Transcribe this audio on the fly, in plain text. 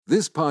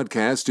This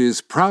podcast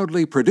is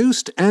proudly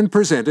produced and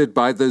presented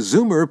by the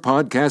Zoomer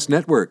Podcast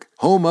Network,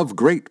 home of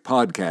great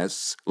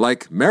podcasts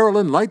like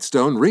Marilyn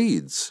Lightstone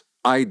Reads,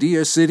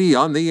 Idea City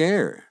on the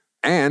Air,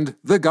 and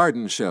The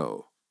Garden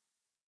Show.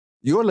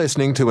 You're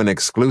listening to an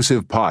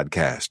exclusive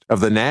podcast of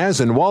the Naz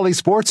and Wally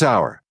Sports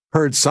Hour,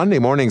 heard Sunday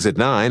mornings at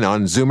 9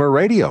 on Zoomer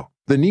Radio,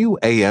 the new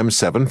AM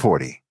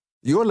 740.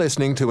 You're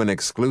listening to an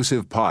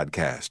exclusive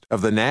podcast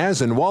of the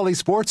Naz and Wally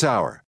Sports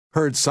Hour,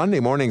 heard Sunday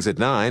mornings at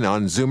 9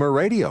 on Zoomer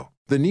Radio,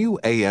 the new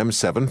AM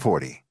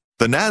 740.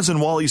 The Naz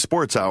and Wally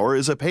Sports Hour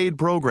is a paid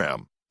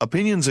program.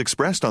 Opinions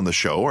expressed on the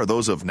show are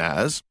those of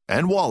Naz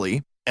and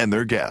Wally and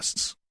their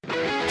guests.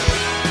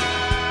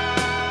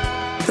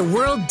 The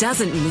world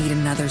doesn't need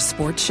another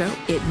sports show.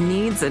 It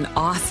needs an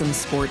awesome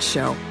sports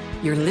show.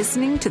 You're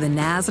listening to the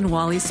Naz and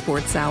Wally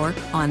Sports Hour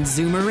on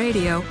Zoomer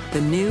Radio,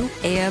 the new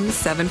AM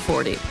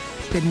 740.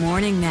 Good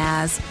morning,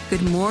 Naz.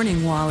 Good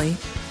morning, Wally.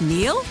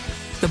 Neil,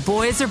 the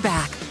boys are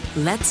back.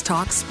 Let's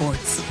talk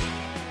sports.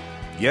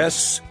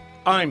 Yes,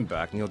 I'm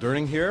back. Neil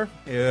Durning here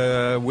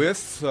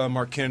with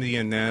Mark Kennedy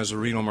and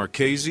Nazareno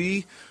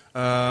Marchese.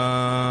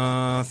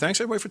 Thanks,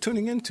 everybody, for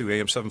tuning in to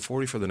AM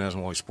 740 for the Naz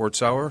and Wally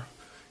Sports Hour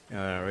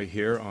right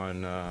here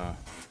on a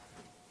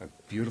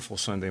beautiful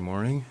Sunday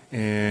morning.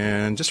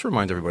 And just to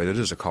remind everybody that it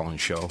is a call-in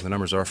show. The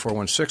numbers are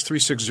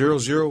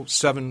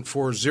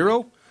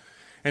 416-360-0740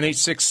 and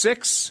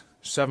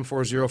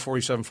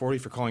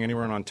 866-740-4740 for calling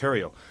anywhere in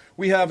Ontario.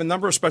 We have a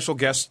number of special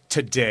guests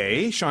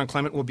today. Sean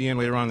Clement will be in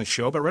later on in the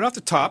show. But right off the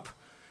top,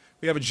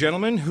 we have a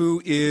gentleman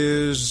who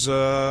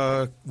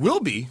will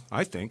be,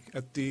 I think,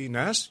 at the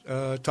NAS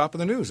top of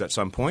the news at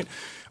some point.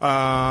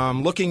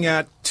 Looking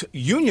at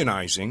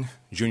unionizing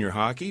junior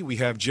hockey, we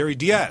have Jerry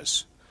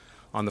Diaz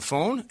on the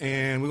phone,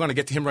 and we want to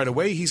get to him right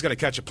away. He's got to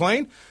catch a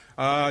plane.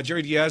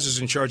 Jerry Diaz is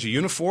in charge of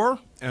Unifor.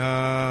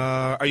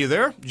 Are you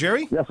there,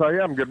 Jerry? Yes, I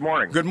am. Good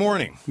morning. Good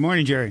morning. Good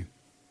morning, Jerry.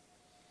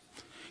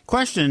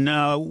 Question,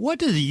 what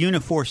does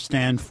Unifor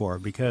stand for?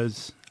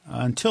 Because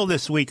until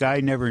this week, I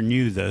never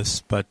knew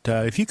this, but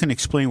if you can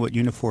explain what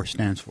Unifor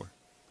stands for.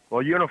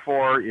 Well,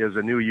 Unifor is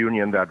a new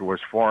union that was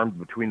formed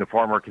between the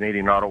former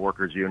Canadian Auto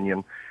Workers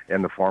Union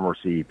and the former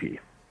CEP.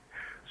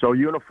 So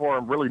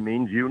Unifor really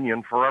means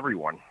union for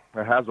everyone.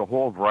 It has a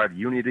whole variety,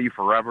 unity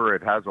forever.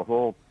 It has a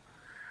whole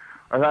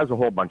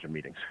bunch of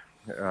meetings.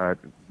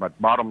 But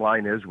bottom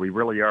line is, we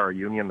really are a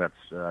union that's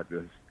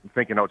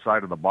thinking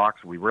outside of the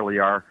box. We really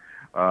are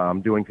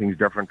doing things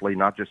differently,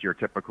 not just your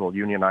typical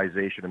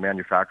unionization of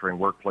manufacturing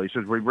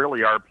workplaces. We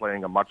really are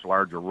playing a much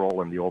larger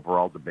role in the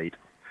overall debate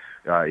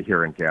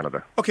here in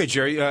Canada. Okay,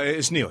 Jerry,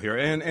 it's Neil here,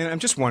 and I'm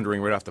just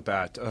wondering right off the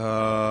bat,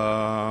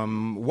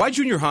 why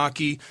junior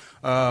hockey?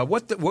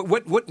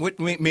 What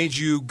made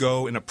you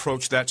go and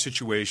approach that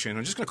situation?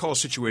 I'm just going to call it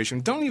a situation.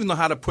 Don't even know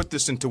how to put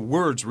this into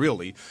words,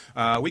 really.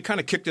 We kind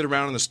of kicked it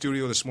around in the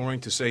studio this morning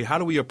to say, how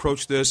do we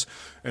approach this?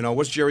 You know,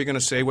 what's Jerry going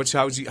to say?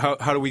 How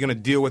are we going to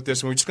deal with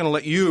this? And we're just going to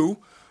let you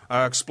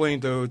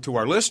explain to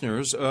our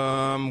listeners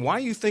why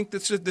you think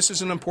this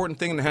is an important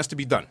thing and it has to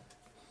be done.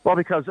 Well,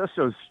 because this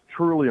is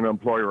truly an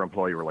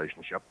employer-employee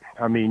relationship.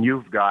 I mean,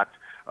 you've got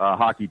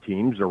hockey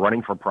teams. They're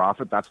running for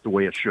profit. That's the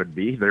way it should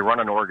be. They run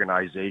an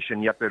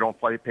organization, yet they don't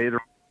pay their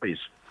employees.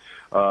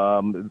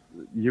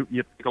 You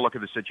take a look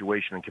at the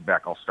situation in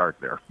Quebec. I'll start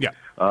there. Yeah.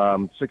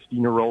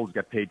 16-year-olds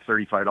get paid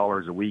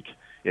 $35 a week.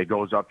 It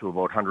goes up to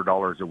about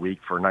 $100 a week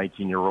for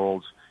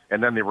 19-year-olds.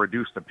 And then they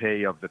reduce the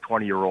pay of the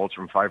 20-year-olds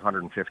from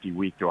 $550 a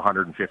week to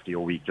 $150 a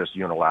week just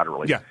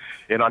unilaterally. Yeah.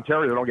 In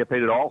Ontario, they don't get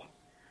paid at all.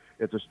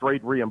 It's a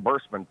straight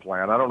reimbursement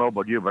plan. I don't know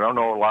about you, but I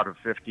know a lot of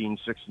 15,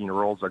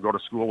 16-year-olds that go to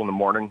school in the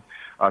morning,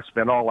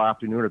 spend all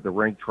afternoon at the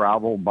rink,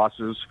 travel,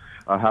 buses,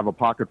 have a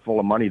pocket full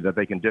of money that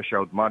they can dish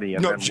out money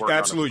and then work on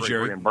a straight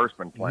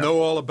reimbursement plan. Know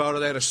all about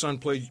it. I had a son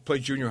play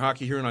junior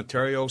hockey here in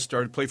Ontario,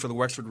 play for the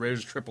Wexford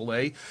Raiders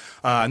AAA.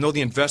 I know the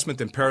investment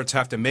that parents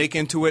have to make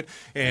into it.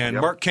 And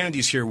Mark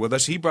Kennedy's here with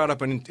us. He brought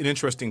up an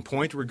interesting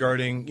point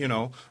regarding,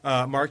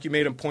 Mark, you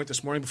made a point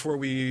this morning before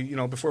we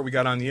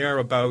got on the air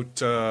about,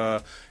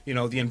 the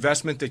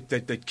investment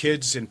that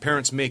kids and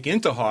parents make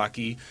into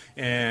hockey,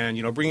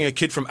 and bringing a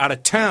kid from out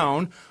of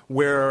town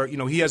where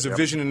he has a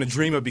vision and a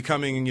dream of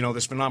becoming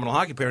this phenomenal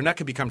hockey player, and that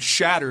can become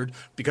shattered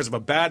because of a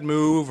bad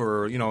move,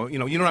 or you know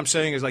what I'm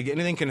saying is, like,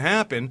 anything can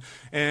happen.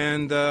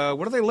 And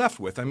what are they left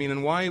with? I mean,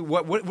 and why?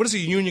 What is a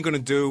union going to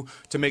do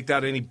to make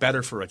that any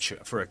better for a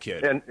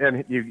kid?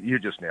 And you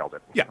just nailed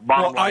it. Yeah.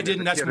 Well, I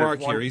didn't. That's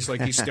Mark here. He's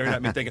staring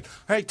at me thinking,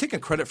 hey,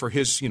 taking credit for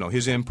his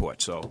his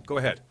input. So go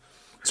ahead.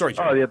 Sorry,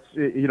 Jerry.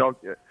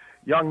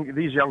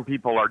 These young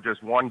people are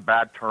just one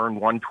bad turn,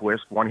 one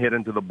twist, one hit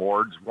into the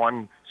boards,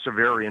 one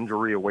severe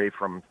injury away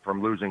from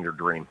losing their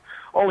dream.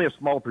 Only a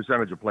small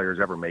percentage of players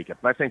ever make it,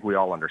 and I think we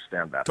all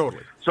understand that.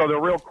 Totally. So the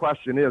real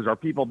question is, are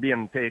people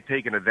being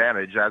taken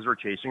advantage as they're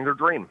chasing their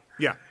dream?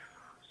 Yeah.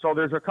 So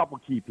there's a couple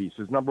key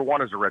pieces. Number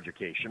one is their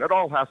education. It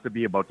all has to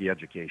be about the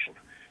education.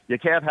 You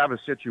can't have a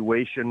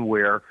situation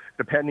where,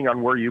 depending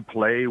on where you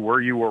play, where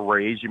you were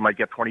raised, you might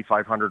get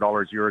 $2,500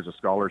 a year as a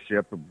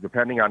scholarship.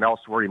 Depending on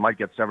elsewhere, you might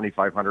get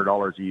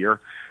 $7,500 a year.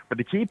 But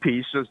the key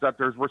piece is that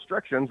there's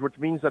restrictions, which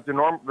means that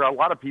a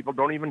lot of people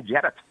don't even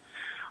get it.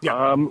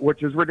 Yeah.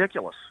 Which is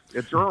ridiculous.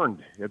 It's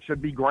earned. It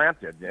should be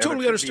granted. And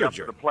totally it should be understood, up to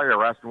Jerry. the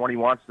player as to when he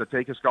wants to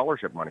take his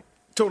scholarship money.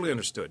 Totally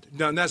understood.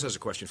 Now, Naz has a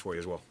question for you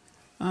as well.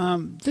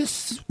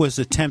 This was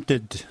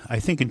attempted, I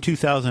think, in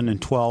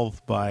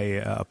 2012 by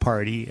a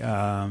party.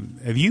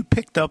 Have you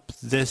picked up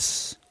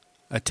this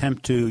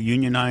attempt to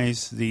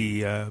unionize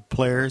the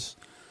players?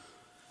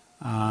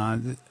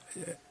 I'm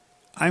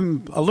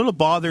a little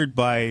bothered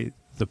by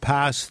the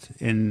past,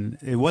 and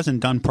it wasn't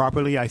done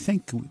properly. I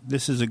think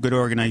this is a good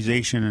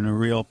organization and a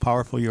real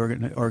powerful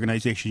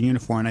organization,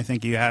 Unifor, and I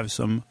think you have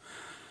some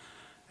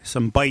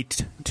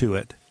bite to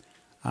it.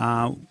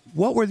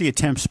 What were the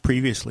attempts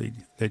previously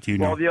that you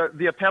know? Well,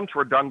 the attempts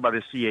were done by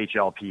the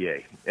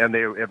CHLPA, and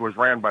it was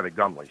ran by the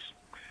Gumleys.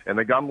 And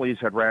the Gumleys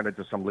had ran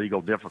into some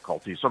legal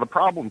difficulties. So the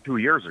problem 2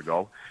 years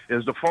ago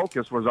is the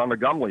focus was on the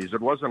Gumleys.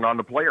 It wasn't on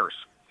the players.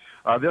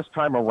 This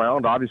time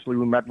around, obviously,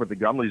 we met with the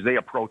Gumleys. They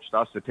approached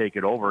us to take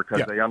it over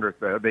because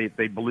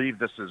they believe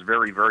this is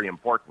very, very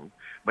important,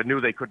 but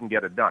knew they couldn't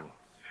get it done.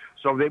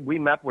 So we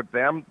met with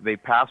them. They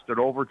passed it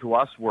over to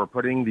us. We're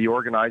putting the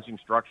organizing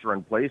structure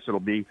in place. It'll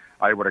be,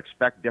 I would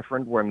expect,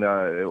 different when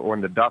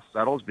the dust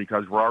settles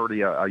because we're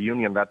already a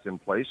union that's in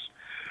place.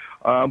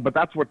 But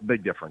that's what the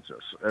big difference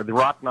is. There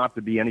ought not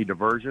to be any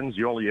diversions.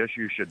 The only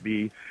issue should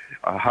be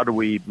how do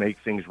we make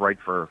things right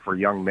for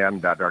young men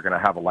that are going to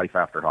have a life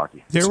after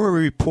hockey. There were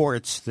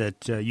reports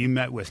that you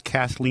met with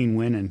Kathleen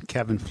Wynne and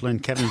Kevin Flynn.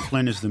 Kevin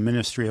Flynn is the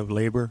Minister of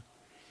Labor,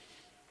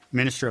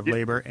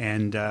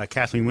 and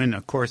Kathleen Wynne,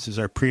 of course, is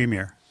our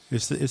Premier.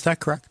 Is that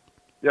correct?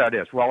 Yeah, it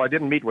is. Well, I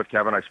didn't meet with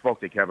Kevin. I spoke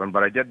to Kevin,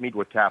 but I did meet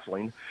with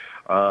Kathleen.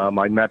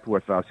 I met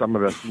with some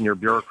of the senior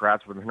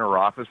bureaucrats within her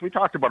office. We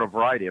talked about a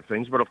variety of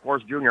things, but of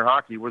course, junior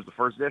hockey was the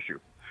first issue.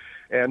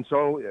 And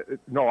so,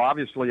 no,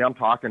 obviously, I'm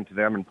talking to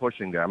them and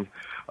pushing them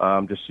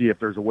to see if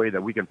there's a way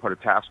that we can put a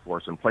task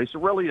force in place to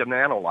really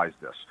analyze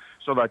this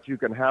so that you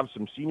can have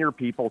some senior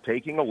people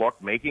taking a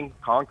look, making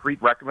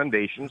concrete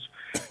recommendations,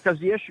 because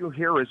the issue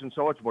here isn't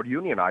so much about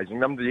unionizing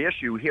them. The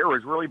issue here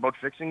is really about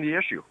fixing the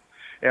issue.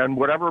 And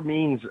whatever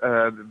means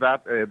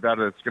that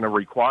it's going to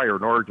require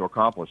in order to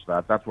accomplish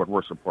that, that's what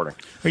we're supporting.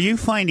 Are you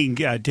finding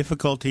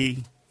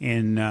difficulty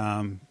in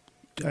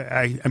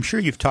I'm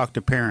sure you've talked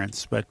to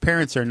parents, but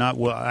parents are not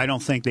I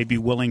don't think they'd be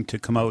willing to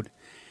come out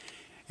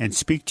and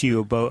speak to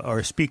you about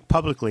or speak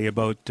publicly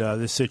about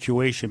this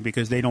situation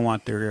because they don't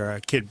want their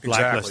kid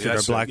blacklisted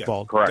or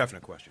blackballed. Correct.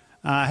 Definite question.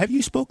 Have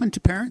you spoken to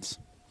parents?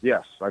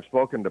 Yes, I've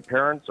spoken to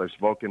parents. I've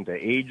spoken to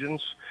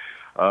agents.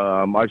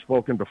 I've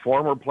spoken to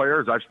former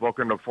players. I've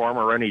spoken to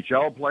former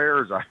NHL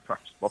players. I've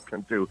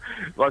spoken to,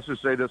 let's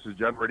just say this is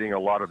generating a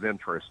lot of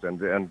interest.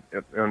 And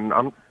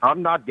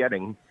I'm not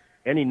getting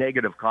any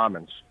negative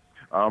comments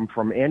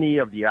from any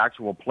of the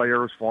actual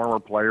players, former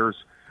players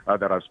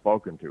that I've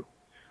spoken to.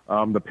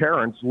 The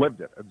parents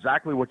lived it,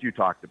 exactly what you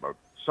talked about.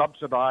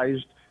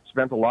 Subsidized,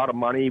 spent a lot of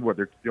money with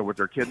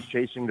their kids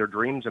chasing their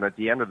dreams, and at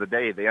the end of the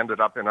day, they ended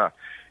up in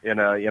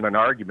an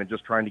argument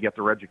just trying to get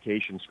their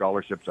education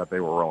scholarships that they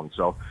were owed.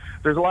 So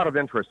there's a lot of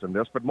interest in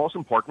this, but most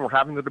important, we're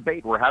having the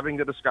debate, we're having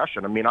the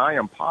discussion. I mean, I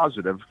am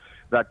positive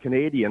that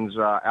Canadians,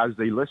 as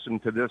they listen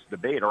to this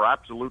debate, are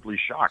absolutely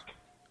shocked.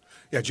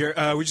 Yeah, Jerry,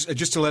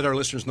 just to let our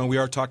listeners know, we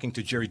are talking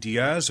to Jerry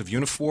Diaz of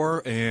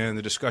Unifor, and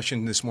the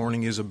discussion this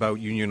morning is about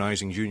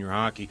unionizing junior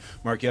hockey.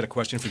 Mark, you had a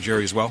question for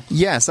Jerry as well?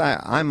 Yes,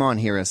 I'm on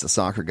here as a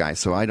soccer guy,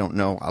 so I don't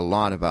know a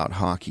lot about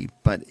hockey.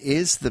 But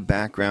is the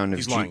background of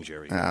He's lying,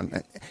 Jerry.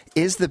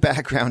 Is the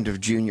background of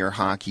junior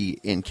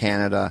hockey in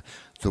Canada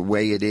the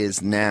way it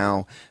is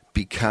now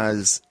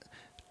because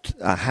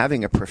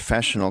having a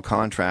professional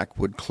contract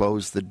would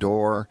close the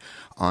door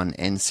on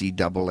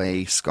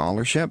NCAA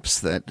scholarships?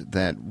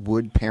 That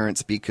would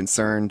parents be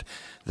concerned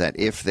that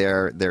if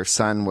their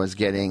son was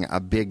getting a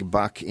big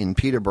buck in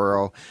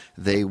Peterborough,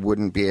 they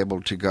wouldn't be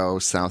able to go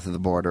south of the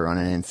border on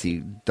an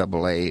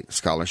NCAA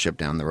scholarship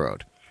down the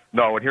road?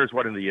 No, and here's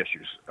one of the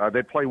issues.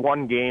 They play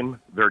one game,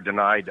 they're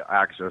denied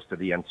access to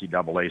the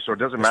NCAA. So it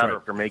doesn't matter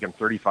if they're making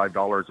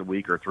 $35 a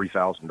week or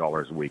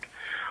 $3,000 a week.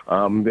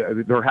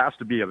 There has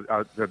to be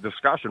the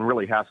discussion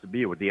really has to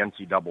be with the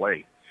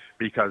NCAA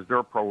because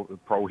they're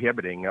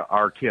prohibiting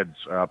our kids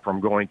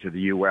from going to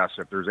the U.S.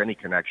 if there's any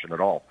connection at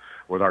all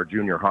with our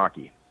junior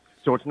hockey.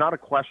 So it's not a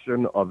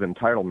question of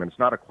entitlement. It's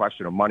not a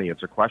question of money.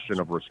 It's a question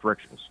of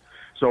restrictions.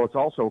 So it's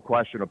also a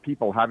question of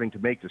people having to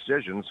make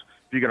decisions,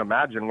 if you can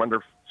imagine, when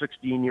they're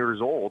 16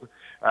 years old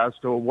as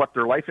to what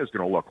their life is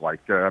going to look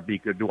like.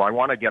 Do I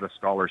want to get a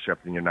scholarship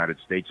in the United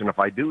States? And if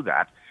I do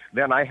that,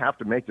 then I have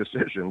to make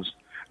decisions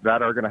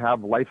that are going to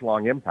have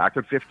lifelong impact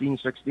at 15,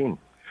 16.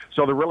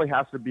 So there really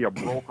has to be a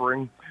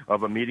brokering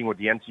of a meeting with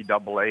the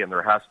NCAA, and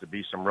there has to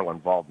be some real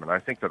involvement. I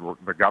think that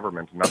the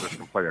government and others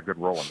can play a good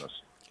role in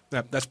this.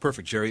 That's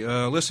perfect, Jerry.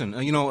 Listen,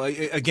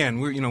 again,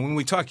 when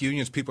we talk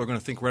unions, people are going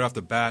to think right off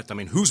the bat, I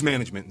mean, who's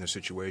management in this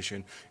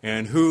situation?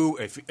 And who,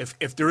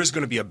 if there is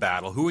going to be a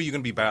battle, who are you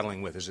going to be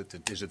battling with? Is it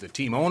the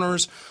team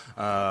owners?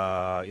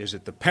 Is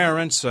it the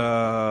parents? Who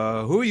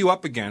are you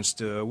up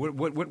against?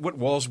 What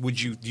walls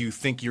do you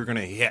think you're going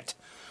to hit?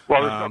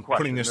 Well, there's no question.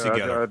 Putting this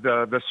together?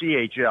 The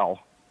CHL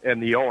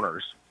and the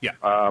owners Yeah.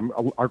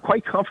 Are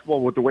quite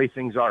comfortable with the way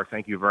things are.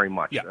 Thank you very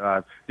much.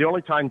 Yeah. The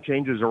only time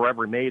changes are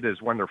ever made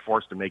is when they're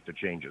forced to make the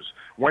changes.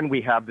 When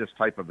we have this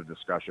type of a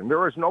discussion,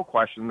 there is no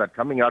question that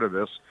coming out of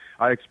this,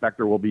 I expect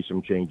there will be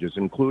some changes,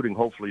 including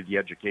hopefully the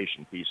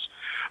education piece.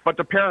 But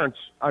the parents,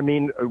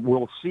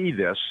 will see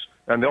this,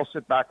 and they'll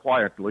sit back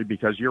quietly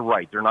because you're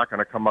right. They're not going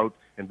to come out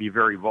and be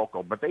very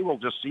vocal, but they will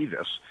just see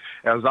this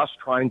as us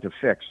trying to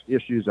fix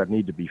issues that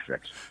need to be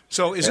fixed.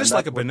 So is this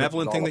like a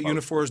benevolent thing that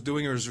Unifor is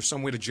doing, or is there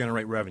some way to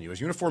generate revenue?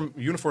 Is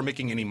Unifor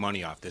making any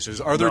money off this?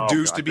 Are there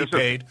dues to be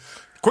paid?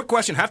 Quick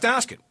question, have to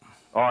ask it.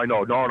 Oh, I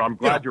know. No, and I'm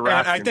glad you're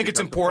asking. I think it's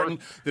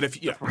important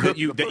that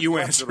you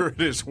answer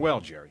it as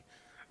well, Jerry.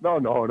 No,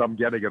 and I'm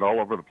getting it all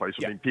over the place.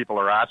 I mean, people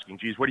are asking,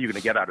 geez, what are you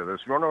going to get out of this?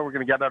 You don't know what we're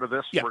going to get out of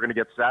this? Yeah. We're going to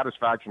get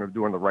satisfaction of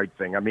doing the right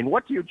thing. I mean,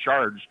 what do you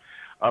charge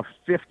a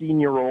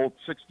 15-year-old,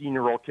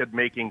 16-year-old kid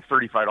making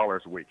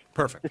 $35 a week?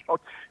 Perfect. You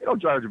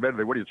don't charge them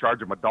anything. What do you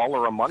charge them,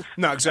 $1 a month?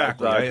 No,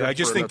 exactly. I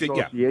just think that,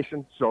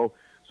 association? So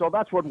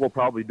that's what we'll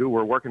probably do.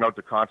 We're working out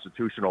the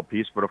constitutional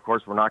piece, but of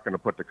course we're not going to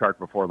put the cart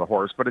before the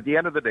horse. But at the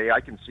end of the day, I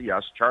can see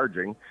us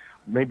charging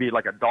maybe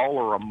like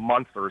 $1 a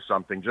month or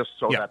something, just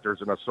so that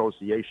there's an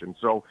association.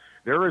 So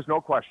there is no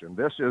question.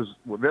 This is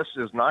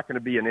not going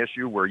to be an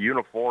issue where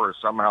Unifor is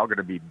somehow going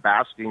to be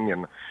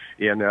basking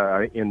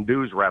in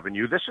dues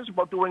revenue. This is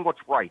about doing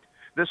what's right.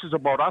 This is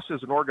about us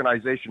as an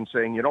organization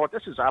saying, you know what,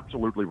 this is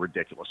absolutely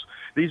ridiculous.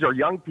 These are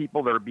young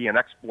people that are being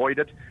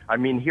exploited. I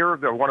mean, here,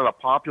 one of the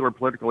popular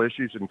political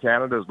issues in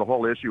Canada is the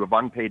whole issue of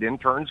unpaid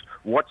interns.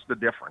 What's the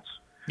difference?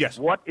 Yes.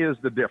 What is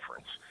the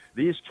difference?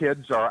 These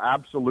kids are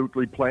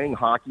absolutely playing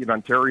hockey in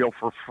Ontario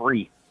for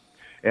free.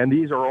 And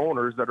these are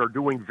owners that are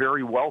doing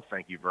very well,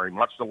 thank you very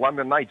much. The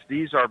London Knights,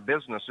 these are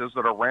businesses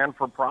that are ran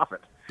for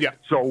profit. Yeah.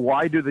 So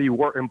why do the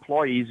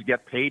employees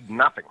get paid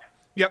nothing?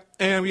 Yep,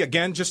 and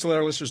again, just to let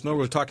our listeners know,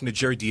 we're talking to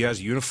Jerry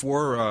Diaz,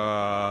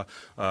 Unifor,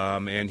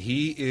 and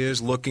he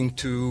is looking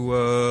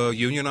to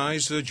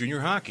unionize junior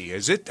hockey.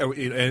 Is it?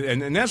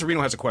 And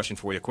Nazareno has a question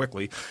for you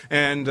quickly.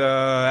 And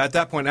at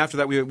that point, after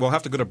that, we'll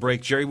have to go to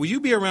break. Jerry, will you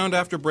be around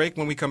after break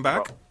when we come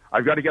back? Well,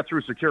 I've got to get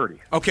through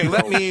security. Okay,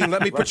 let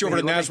me put you over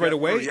to Naz right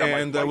away,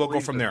 and we'll go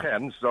from there.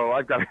 10, so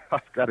I've got to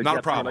Not get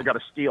a problem. I got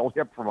a steel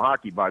hip from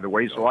hockey, by the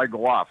way, so I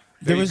go off.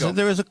 There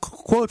was a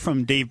quote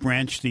from Dave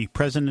Branch, the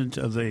president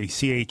of the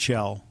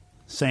CHL,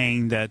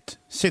 saying that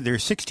there are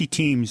 60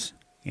 teams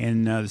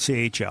in the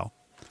CHL.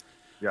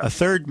 Yeah. A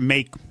third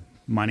make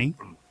money,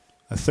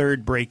 a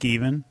third break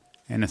even,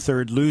 and a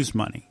third lose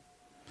money.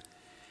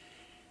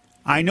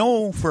 I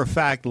know for a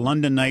fact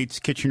London Knights,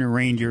 Kitchener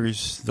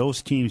Rangers,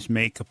 those teams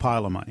make a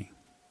pile of money.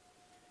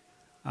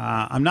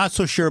 I'm not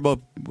so sure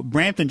about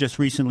Brampton. Just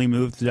recently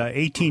moved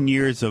 18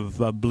 years of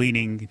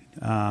bleeding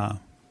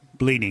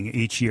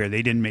each year.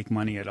 They didn't make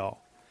money at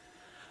all.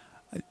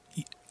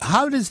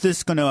 How is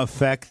this going to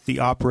affect the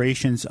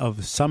operations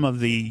of some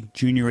of the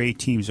Junior A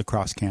teams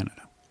across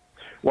Canada?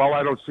 Well,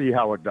 I don't see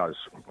how it does.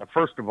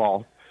 First of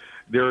all,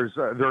 there's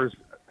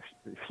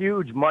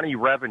huge money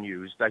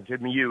revenues that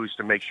can be used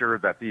to make sure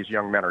that these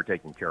young men are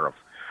taken care of.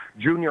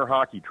 Junior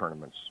hockey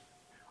tournaments,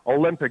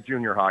 Olympic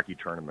junior hockey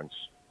tournaments,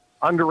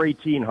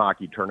 under-18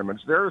 hockey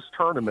tournaments. There's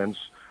tournaments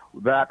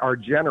that are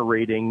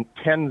generating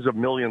tens of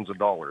millions of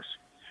dollars.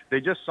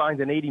 They just signed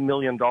an $80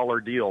 million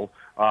deal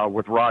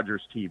with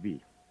Rogers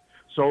TV.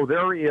 So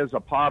there is a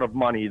pot of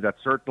money that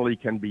certainly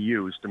can be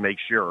used to make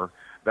sure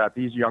that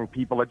these young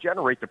people that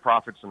generate the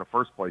profits in the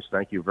first place,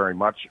 thank you very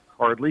much,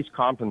 are at least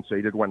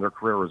compensated when their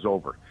career is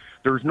over.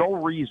 There's no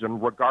reason,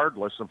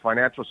 regardless of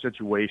financial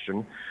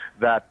situation,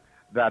 that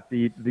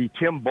the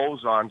Tim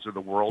Bozons of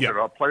the world,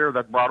 a player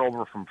that brought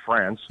over from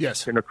France,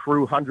 can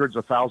accrue hundreds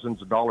of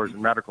thousands of dollars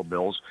in medical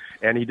bills,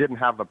 and he didn't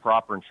have the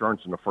proper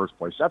insurance in the first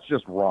place. That's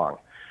just wrong.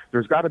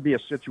 There's got to be a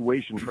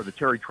situation for the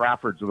Terry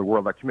Traffords of the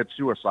world that commit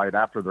suicide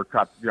after they're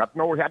cut. You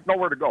had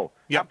nowhere to go.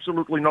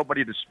 Absolutely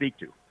nobody to speak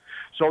to.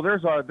 So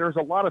there's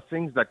a lot of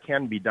things that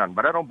can be done,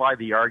 but I don't buy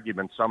the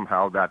argument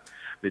somehow that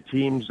the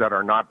teams that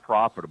are not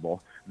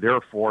profitable,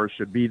 therefore,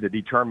 should be the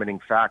determining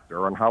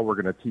factor on how we're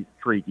going to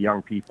treat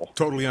young people.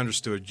 Totally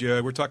understood.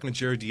 We're talking to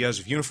Jerry Diaz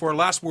of Unifor.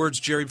 Last words,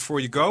 Jerry, before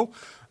you go.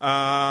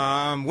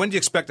 When do you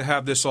expect to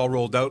have this all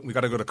rolled out? We've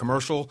got to go to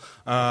commercial.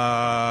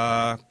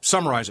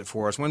 Summarize it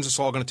for us. When's this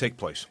all going to take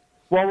place?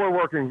 Well, we're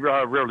working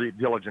really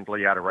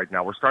diligently at it right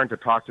now. We're starting to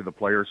talk to the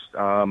players.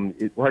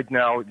 Right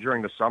now,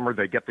 during the summer,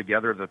 they get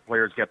together. The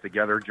players get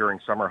together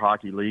during summer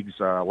hockey leagues.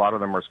 A lot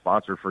of them are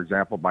sponsored, for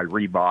example, by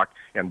Reebok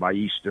and by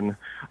Easton.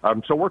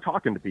 So we're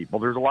talking to people.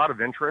 There's a lot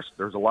of interest.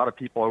 There's a lot of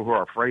people who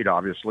are afraid,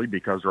 obviously,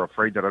 because they're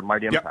afraid that it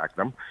might impact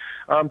them.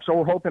 So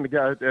we're hoping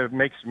to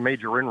make some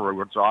major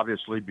inroads,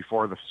 obviously,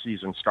 before the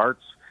season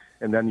starts.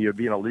 and then you'd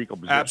be in a legal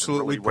position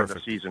Absolutely really where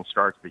perfect. the season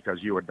starts, because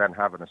you would then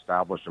have an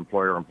established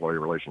employer-employee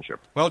relationship.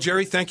 Well,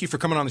 Jerry, thank you for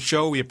coming on the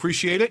show. We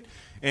appreciate it.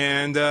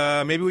 And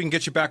maybe we can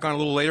get you back on a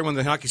little later when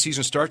the hockey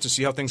season starts and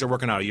see how things are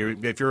working out.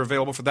 If you're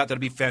available for that, that'd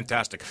be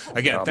fantastic.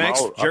 Again,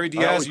 thanks, Jerry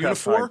Diaz,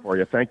 Unifor. For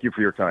you. Thank you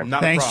for your time.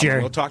 Thanks,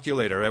 Jerry. We'll talk to you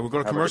later. We'll go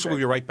to commercial. We'll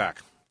be right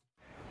back.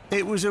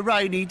 It was a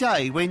rainy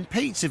day when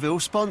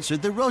Pizzaville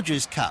sponsored the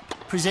Rogers Cup,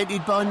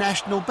 presented by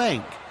National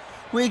Bank.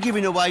 We're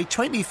giving away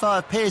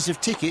 25 pairs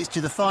of tickets to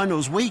the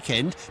finals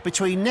weekend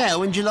between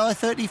now and July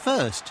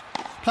 31st.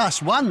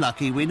 Plus, one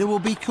lucky winner will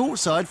be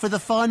courtside for the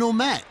final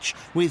match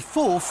with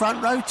 4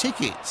 front row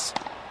tickets.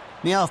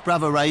 My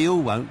half-brother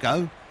Raul won't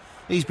go.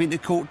 He's been to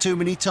court too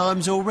many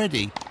times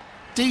already.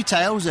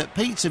 Details at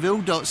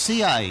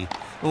pizzaville.ca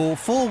or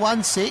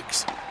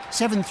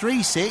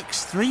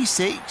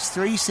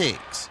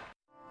 416-736-3636.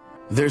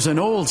 There's an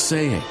old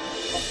saying,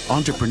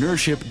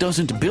 entrepreneurship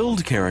doesn't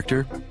build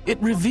character,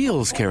 it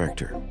reveals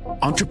character.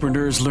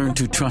 Entrepreneurs learn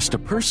to trust a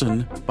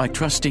person by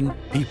trusting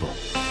people.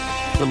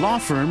 The law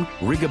firm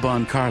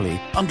Rigabon Carley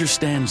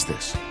understands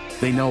this.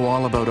 They know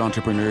all about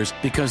entrepreneurs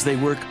because they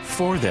work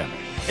for them.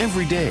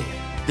 Every day,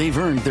 they've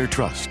earned their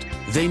trust.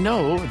 They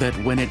know that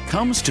when it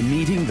comes to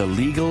meeting the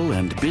legal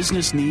and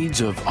business needs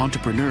of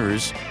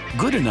entrepreneurs,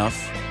 good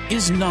enough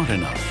is not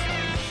enough.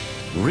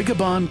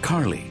 Rigabon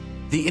Carley,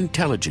 the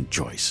intelligent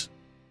choice.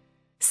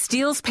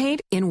 Steele's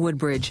Paint in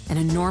Woodbridge, an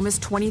enormous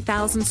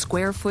 20,000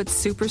 square foot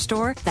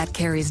superstore that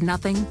carries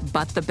nothing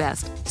but the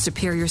best.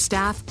 Superior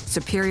staff,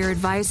 superior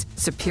advice,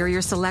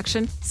 superior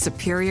selection,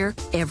 superior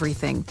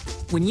everything.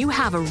 When you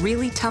have a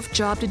really tough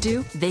job to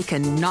do, they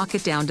can knock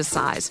it down to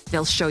size.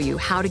 They'll show you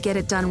how to get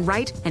it done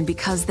right, and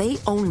because they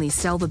only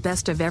sell the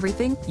best of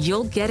everything,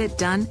 you'll get it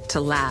done to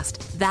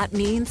last. That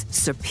means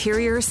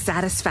superior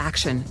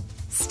satisfaction.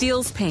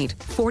 Steele's Paint,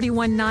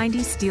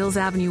 4190 Steeles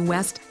Avenue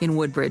West in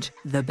Woodbridge,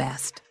 the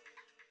best.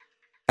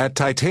 At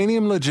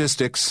Titanium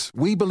Logistics,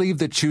 we believe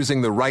that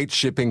choosing the right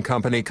shipping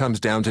company comes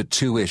down to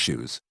 2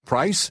 issues: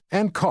 price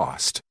and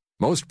cost.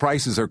 Most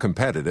prices are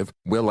competitive,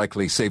 will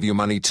likely save you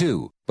money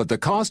too, but the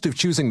cost of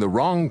choosing the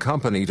wrong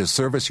company to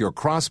service your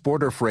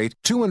cross-border freight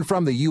to and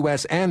from the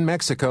U.S. and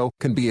Mexico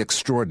can be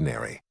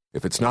extraordinary.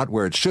 If it's not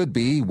where it should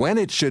be, when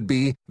it should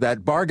be,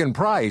 that bargain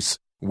price,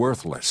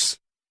 worthless.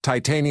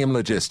 Titanium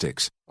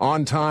Logistics.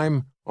 On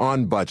time,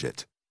 on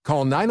budget.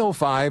 Call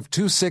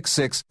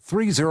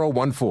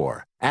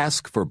 905-266-3014.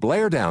 Ask for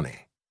Blair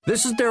Downey.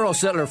 This is Darryl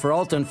Sittler for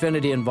Alta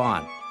Infinity in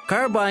Vaughan.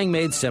 Car buying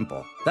made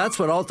simple. That's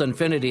what Alta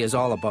Infinity is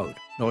all about.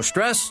 No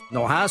stress,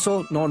 no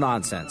hassle, no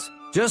nonsense.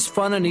 Just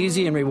fun and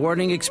easy and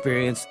rewarding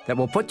experience that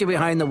will put you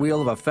behind the wheel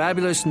of a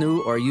fabulous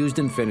new or used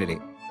Infinity.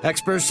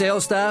 Expert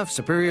sales staff,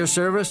 superior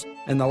service,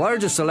 and the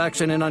largest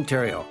selection in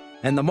Ontario.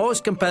 And the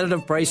most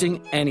competitive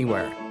pricing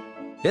anywhere.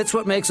 It's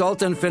what makes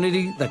Alta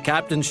Infinity the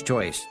captain's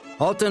choice.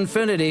 Alta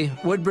Infinity,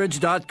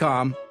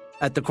 Woodbridge.com,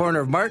 at the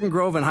corner of Martin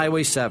Grove and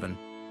Highway 7.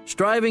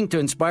 Striving to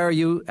inspire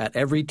you at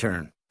every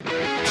turn.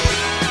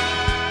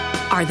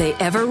 Are they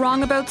ever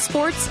wrong about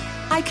sports?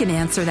 I can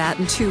answer that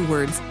in 2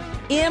 words.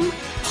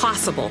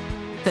 Impossible.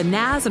 The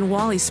Naz and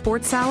Wally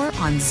Sports Hour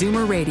on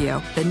Zoomer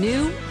Radio, the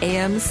new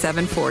AM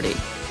 740.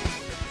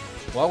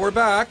 Well, we're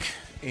back.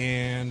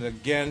 And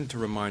again, to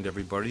remind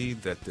everybody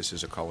that this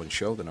is a call-in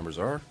show. The numbers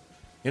are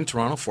in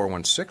Toronto,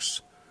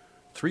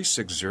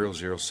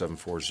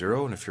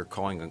 416-360-0740. And if you're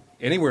calling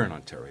anywhere in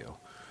Ontario,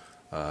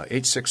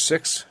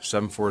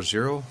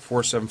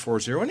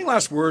 866-740-4740. Any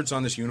last words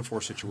on this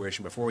Unifor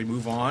situation before we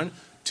move on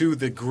to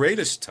the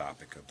greatest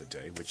topic of the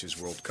day, which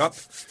is World Cup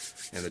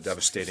and the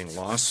devastating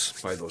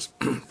loss by those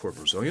poor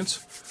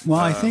Brazilians? Well,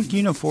 I think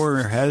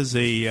Unifor has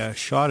a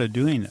shot of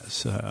doing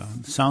this.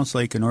 Sounds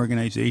like an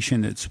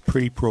organization that's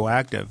pretty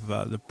proactive.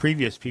 The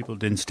previous people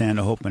didn't stand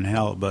a hope in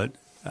hell, but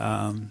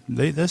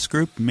this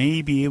group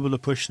may be able to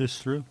push this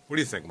through. What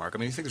do you think, Mark? I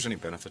mean, do you think there's any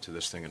benefit to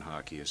this thing in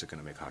hockey? Is it going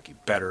to make hockey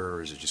better,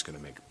 or is it just going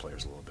to make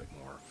players a little bit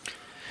more?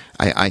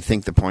 I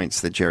think the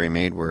points that Jerry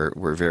made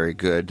were very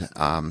good.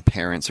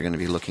 Parents are going to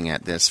be looking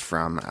at this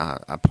from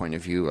a point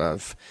of view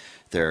of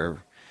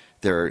their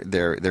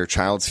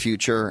child's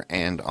future,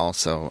 and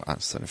also a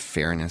sort of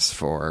fairness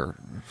for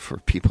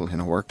people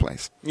in a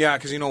workplace. Yeah,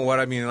 because you know what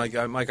I mean. Like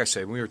I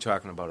said, we were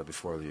talking about it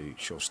before the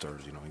show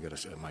started. You know, you got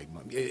to.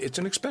 It's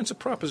an expensive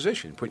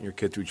proposition putting your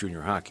kid through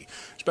junior hockey,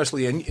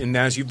 especially. And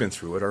as you've been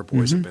through it, our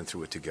boys have been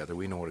through it together.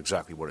 We know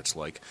exactly what it's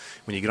like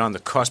when you get on the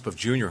cusp of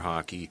junior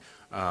hockey.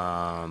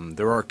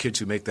 There are kids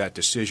who make that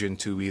decision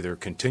to either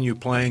continue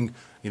playing,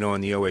 you know,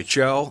 in the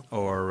OHL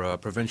or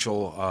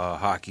provincial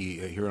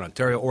hockey here in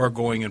Ontario, or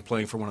going and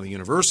playing for one of the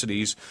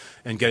universities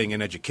and getting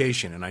an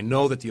education. And I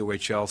know that the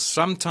OHL,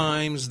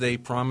 sometimes they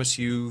promise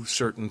you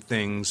certain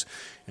things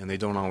and they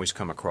don't always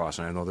come across.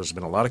 And I know there's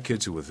been a lot of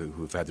kids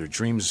who've had their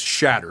dreams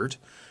shattered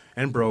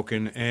and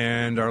broken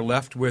and are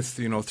left with,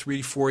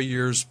 3-4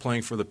 years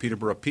playing for the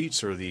Peterborough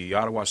Petes or the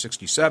Ottawa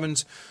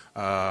 67s.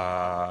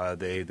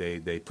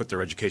 They put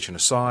their education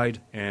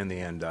aside and they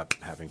end up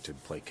having to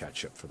play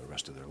catch-up for the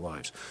rest of their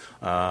lives.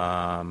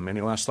 Any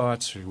last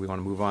thoughts? We want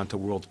to move on to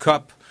World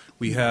Cup.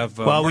 We have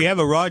we have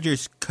a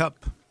Rogers Cup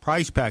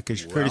prize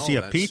package courtesy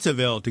of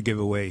Pizzaville to give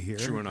away here.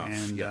 True enough,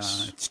 and,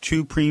 yes. It's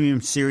 2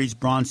 Premium Series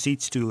bronze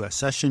seats to a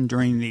session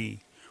during the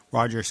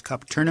Rogers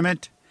Cup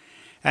tournament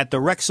at the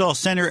Rexall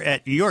Center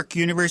at York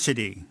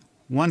University.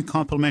 1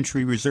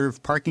 complimentary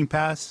reserved parking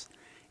pass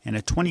and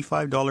a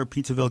 $25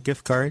 Pizzaville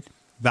gift card,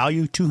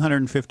 value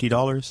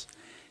 $250.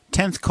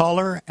 10th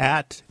caller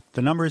at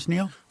the numbers,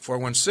 Neil?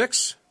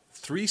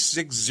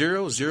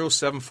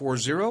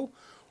 416-360-0740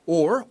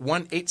 or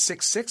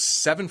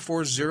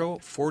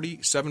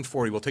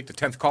 1-866-740-4740. We'll take the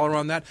 10th caller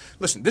on that.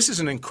 Listen, this is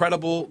an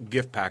incredible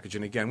gift package.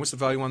 And again, what's the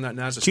value on that,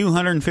 Naz?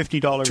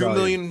 $250 $2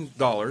 million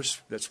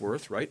that's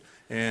worth, right?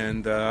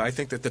 And I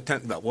think that the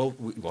 10th,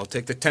 we'll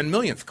take the 10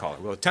 millionth caller.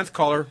 Well, the 10th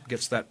caller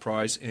gets that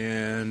prize,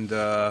 and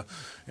that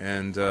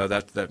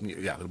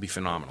it'll be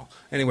phenomenal.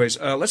 Anyways,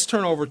 let's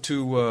turn over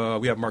to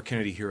we have Mark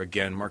Kennedy here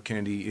again. Mark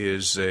Kennedy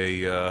is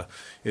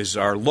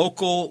our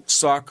local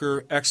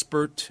soccer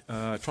expert,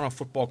 Toronto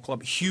Football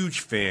Club, huge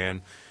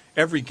fan,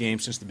 every game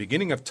since the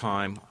beginning of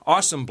time,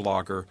 awesome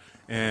blogger.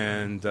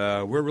 And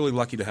we're really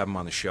lucky to have him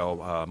on the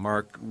show.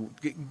 Mark,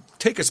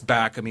 take us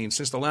back. I mean,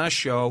 since the last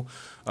show,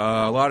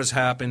 a lot has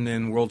happened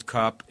in World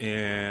Cup,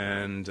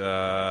 and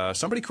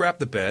somebody crapped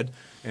the bed,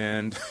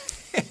 and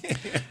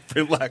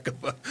for lack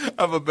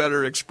of a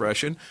better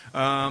expression,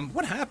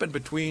 what happened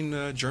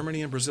between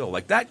Germany and Brazil?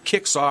 Like, that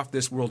kicks off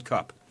this World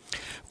Cup.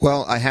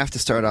 Well, I have to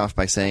start off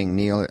by saying,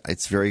 Neil,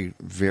 it's very,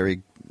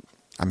 very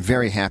I'm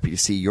very happy to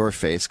see your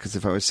face, because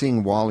if I was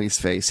seeing Wally's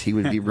face, he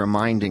would be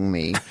reminding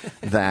me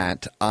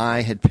that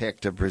I had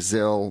picked a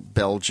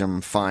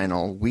Brazil-Belgium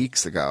final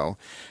weeks ago,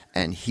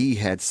 and he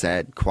had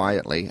said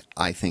quietly,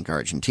 I think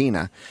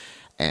Argentina.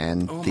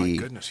 And my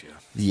goodness, yeah.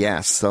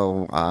 Yes,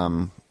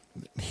 so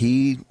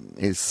he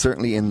is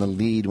certainly in the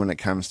lead when it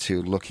comes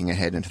to looking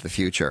ahead into the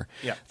future.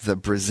 Yeah. The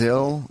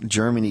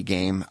Brazil-Germany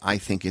game, I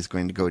think, is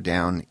going to go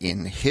down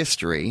in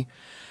history.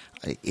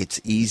 It's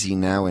easy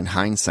now in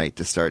hindsight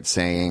to start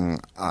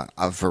saying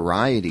a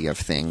variety of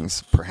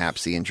things.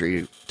 Perhaps the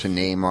injury to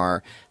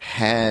Neymar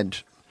had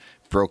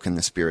broken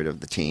the spirit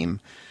of the team.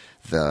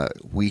 The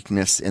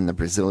weakness in the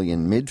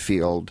Brazilian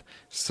midfield,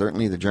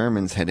 certainly the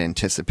Germans had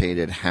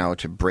anticipated how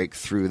to break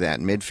through that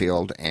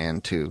midfield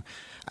and to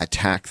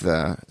attack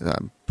the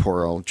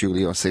poor old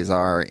Julio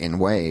Cesar in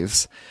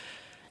waves.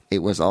 It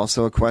was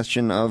also a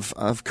question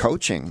of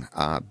coaching.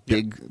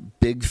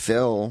 Big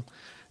Phil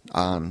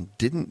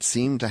didn't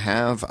seem to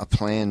have a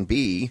plan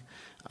B.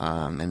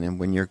 And then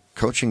when you're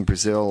coaching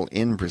Brazil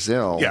in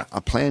Brazil,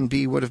 a plan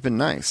B would have been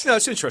nice. Yeah,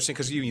 it's interesting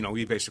because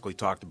we basically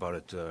talked about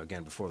it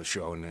again before the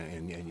show,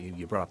 and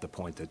you brought up the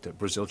point that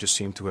Brazil just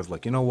seemed to have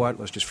you know what,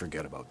 let's just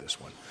forget about this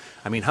one.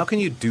 I mean, how can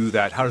you do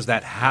that? How does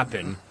that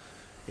happen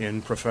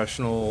in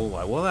professional?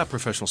 Well, not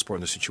professional sport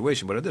in this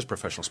situation, but it is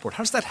professional sport.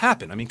 How does that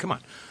happen? I mean, come on.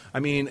 I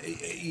mean,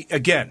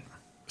 again,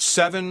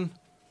 7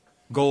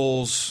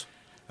 goals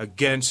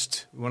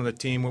against one of the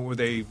team. What were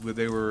they?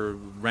 They were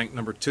ranked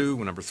number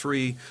 2 or number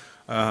 3.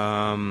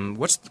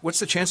 What's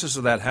the chances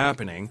of that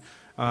happening?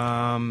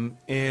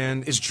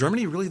 And is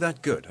Germany really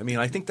that good? I mean,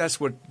 I think that's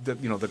what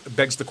that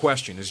begs the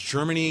question: is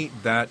Germany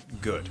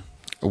that good?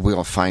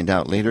 We'll find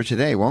out later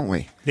today, won't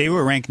we? They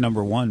were ranked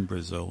number 1,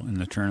 Brazil, in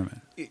the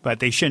tournament, but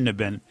they shouldn't have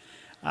been.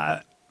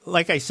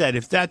 Like I said,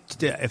 if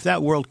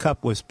that World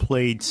Cup was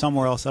played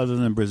somewhere else other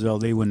than Brazil,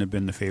 they wouldn't have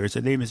been the favorites.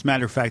 As a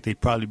matter of fact, they'd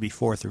probably be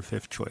 4th or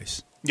 5th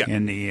choice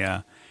in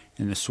the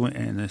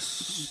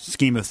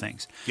scheme of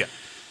things. Yeah.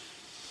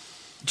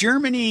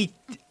 Germany,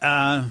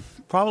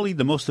 probably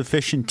the most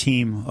efficient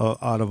team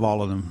out of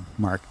all of them,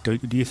 Mark. Do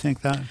you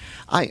think that?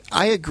 I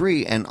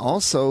agree, and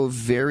also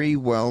very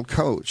well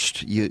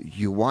coached.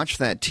 You watch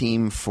that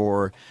team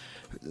for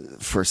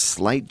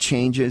slight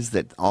changes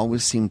that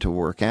always seem to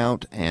work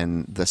out,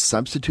 and the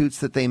substitutes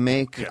that they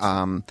make. Yes.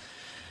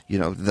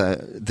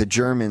 The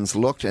Germans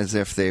looked as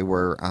if they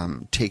were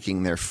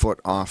taking their foot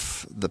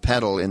off the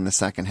pedal in the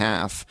second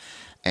half,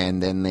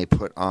 and then they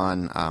put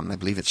on, I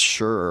believe it's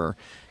Schürrle,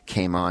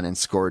 came on and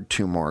scored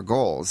 2 more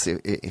goals.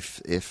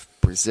 If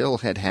Brazil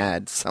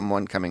had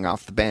someone coming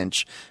off the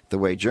bench the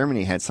way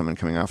Germany had someone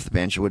coming off the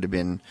bench, it would have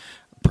been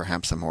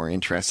perhaps a more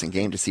interesting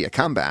game to see a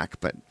comeback.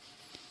 But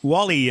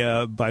Wally,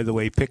 by the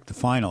way, picked the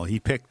final. He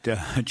picked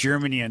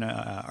Germany and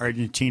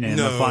Argentina in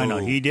the final.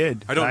 He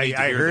did.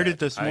 I heard it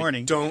this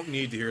morning. I don't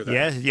need to hear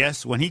that.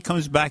 Yes. When he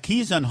comes back,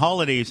 he's on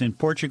holidays in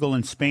Portugal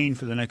and Spain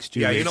for the next 2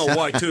 weeks. Yeah, you know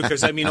why, too?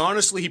 Because, I mean,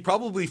 honestly, he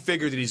probably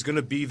figured that he's going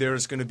to be there.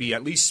 It's going to be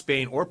at least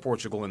Spain or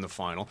Portugal in the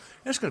final.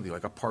 And it's going to be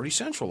like a party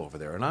central over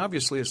there. And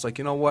obviously, it's like,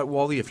 you know what,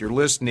 Wally, if you're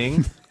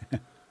listening,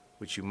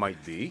 which you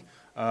might be,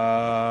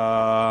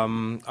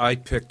 I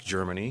picked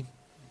Germany.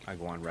 I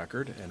go on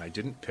record, and I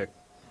didn't pick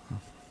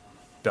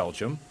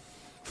Belgium.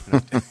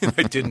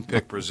 I didn't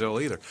pick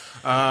Brazil either.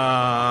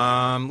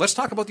 Let's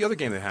talk about the other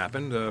game that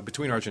happened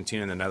between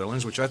Argentina and the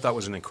Netherlands, which I thought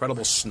was an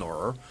incredible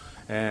snorer.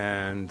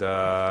 And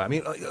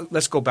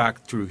let's go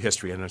back through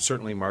history, and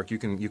certainly, Mark, you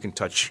can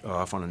touch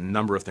off on a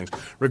number of things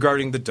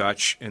regarding the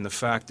Dutch and the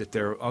fact that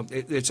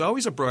it's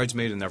always a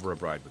bridesmaid and never a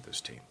bride with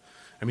this team.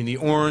 I mean, the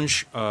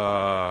Orange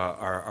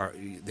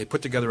they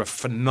put together a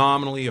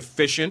phenomenally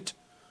efficient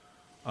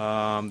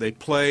They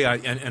play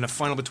and a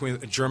final between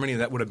Germany.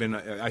 That would have been,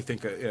 I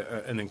think,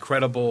 an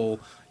incredible,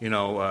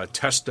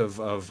 test of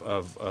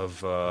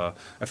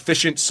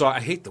efficient. I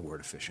hate the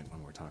word efficient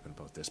when we're talking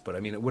about this, but I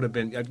mean, it would have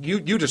been.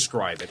 You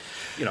describe it.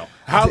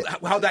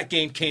 How that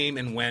game came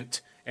and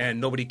went,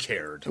 and nobody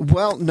cared.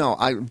 Well,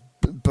 no,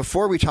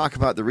 before we talk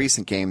about the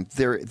recent game,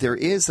 there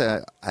is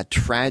a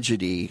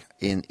tragedy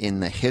in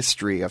the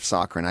history of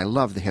soccer, and I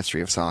love the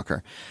history of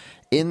soccer.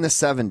 In the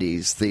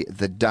 70s,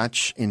 the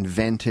Dutch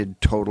invented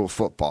total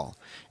football.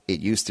 It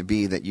used to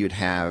be that you'd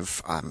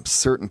have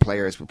certain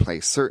players would play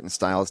certain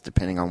styles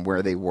depending on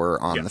where they were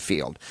on the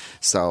field.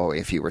 So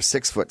if you were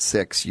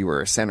 6'6", you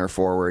were a center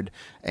forward,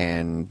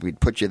 and we'd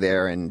put you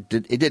there, and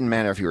it didn't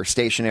matter if you were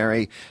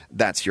stationary,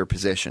 that's your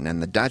position.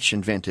 And the Dutch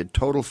invented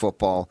total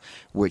football,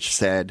 which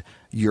said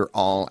you're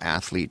all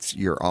athletes,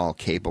 you're all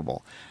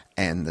capable.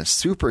 And the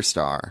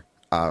superstar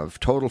of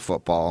total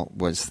football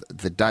was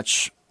the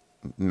Dutch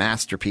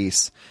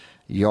masterpiece,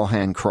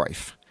 Johan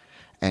Cruyff.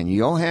 And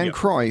Johan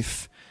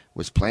Cruyff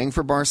was playing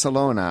for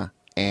Barcelona,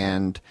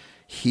 and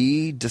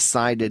he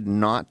decided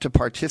not to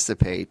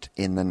participate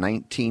in the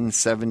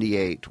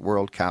 1978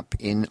 World Cup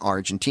in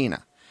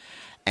Argentina.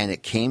 And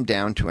it came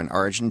down to an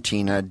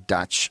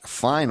Argentina-Dutch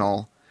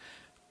final.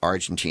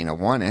 Argentina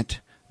won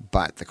it,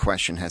 but the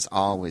question has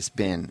always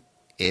been,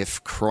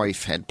 if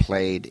Cruyff had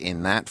played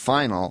in that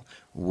final,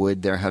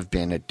 would there have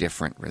been a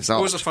different result?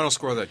 What was the final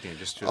score of that game?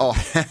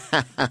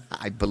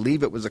 I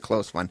believe it was a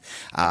close one.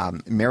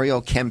 Mario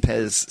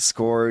Kempes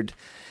scored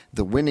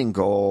the winning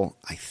goal.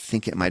 I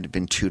think it might have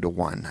been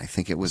 2-1. I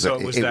think it was. So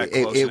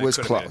it was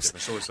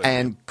close.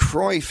 And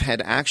Cruyff had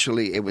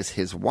actually, it was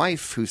his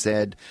wife who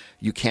said,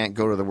 "You can't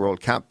go to the World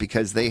Cup,"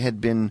 because they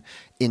had been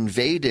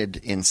invaded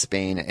in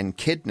Spain and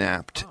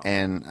kidnapped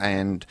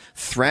and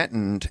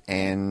threatened,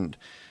 and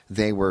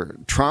they were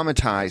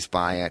traumatized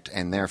by it,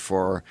 and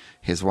therefore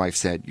his wife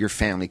said, "Your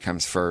family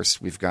comes first.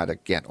 We've got to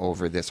get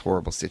over this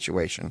horrible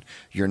situation.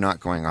 You're not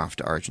going off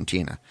to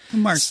Argentina."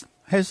 Mark,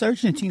 has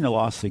Argentina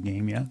lost a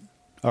game yet?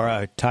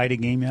 Or tied a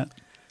game yet?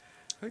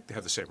 I think they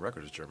have the same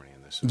record as Germany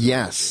in this.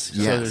 Yes.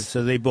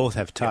 So they both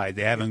have tied.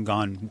 They haven't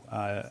gone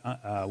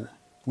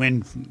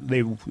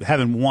they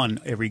haven't won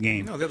every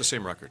game. No, they have the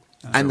same record.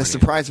 And the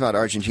surprise about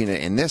Argentina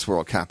in this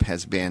World Cup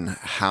has been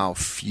how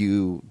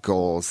few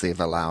goals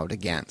they've allowed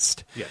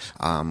against,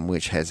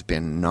 which has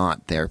been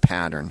not their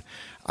pattern.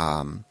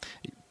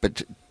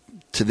 But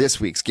to this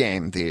week's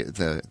game,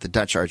 the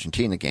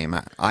Dutch-Argentina game,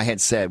 I had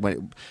said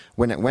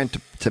when it went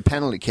to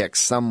penalty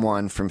kicks,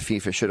 someone from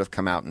FIFA should have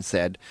come out and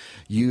said,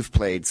 "You've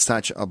played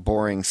such a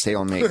boring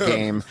stalemate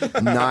game.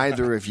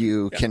 Neither of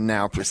you can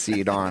now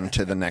proceed on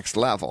to the next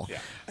level." Yeah.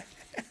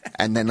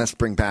 And then let's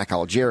bring back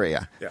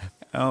Algeria. Yeah.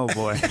 Oh,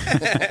 boy.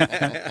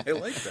 I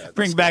like that.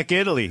 Bring back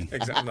Italy.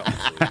 Exactly. No,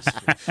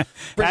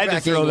 I had to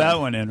throw that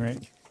one in, right?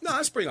 No,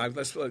 let's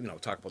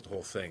talk about the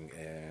whole thing.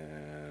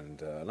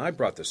 And I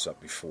brought this up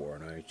before,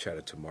 and I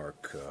chatted to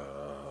Mark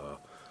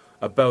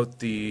about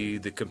the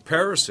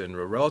comparison,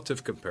 a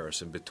relative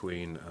comparison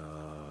between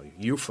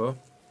UEFA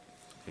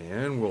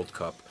and World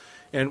Cup.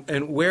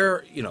 And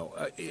where,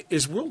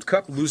 is World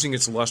Cup losing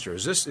its luster?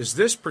 Is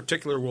this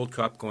particular World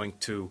Cup going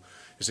to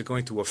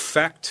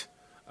affect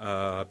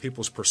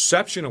people's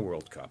perception of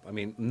World Cup? I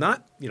mean,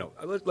 not,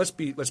 let's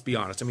be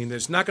honest. I mean,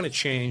 it's not going to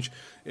change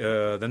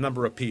the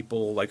number of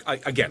people. Like, I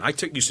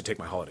used to take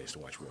my holidays to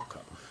watch World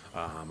Cup.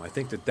 I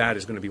think that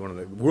is going to be one of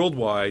the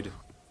worldwide.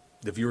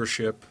 The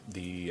viewership,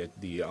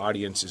 the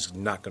audience is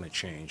not going to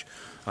change.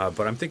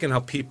 But I'm thinking how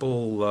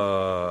people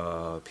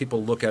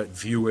look at it,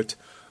 view it.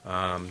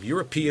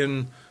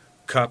 European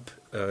Cup.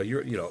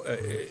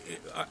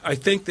 I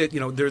think that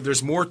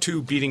there's more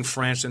to beating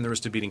France than there is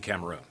to beating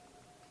Cameroon.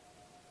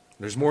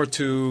 There's more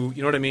to,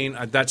 you know what I mean?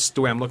 That's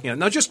the way I'm looking at it.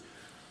 Now, just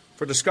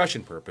for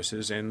discussion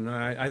purposes, and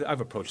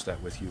I've approached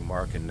that with you,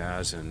 Mark and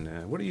Naz,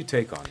 and what do you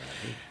take on that?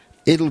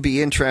 It'll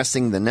be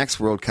interesting. The next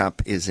World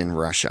Cup is in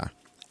Russia,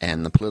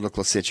 and the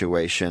political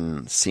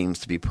situation seems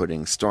to be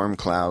putting storm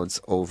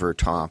clouds over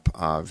top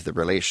of the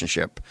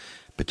relationship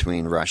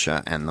between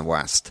Russia and the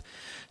West.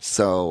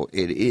 So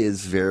it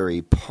is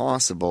very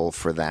possible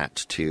for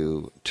that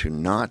to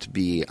not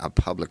be a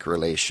public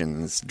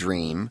relations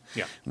dream.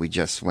 Yeah. We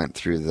just went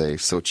through the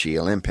Sochi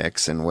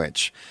Olympics, in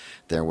which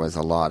there was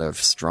a lot of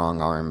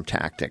strong-arm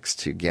tactics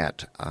to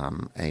get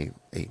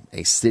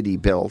a city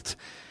built,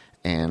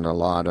 and a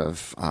lot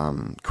of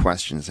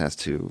questions as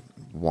to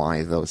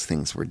why those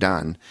things were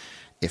done.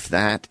 If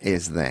that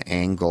is the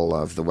angle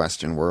of the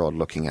Western world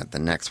looking at the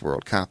next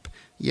World Cup,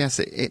 yes,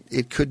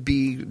 it could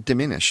be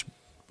diminished.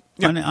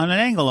 Yeah. On an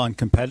angle on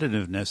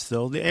competitiveness,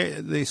 though,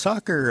 the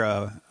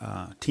soccer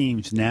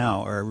teams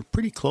now are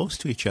pretty close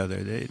to each other.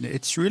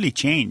 It's really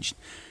changed.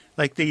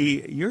 Like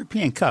the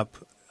European Cup,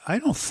 I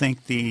don't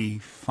think the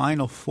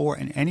Final Four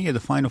and any of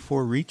the Final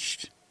Four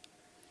reached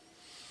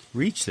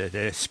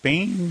it.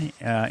 Spain,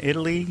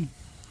 Italy,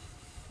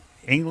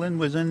 England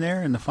was in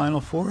there in the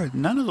Final Four.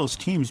 None of those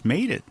teams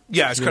made it.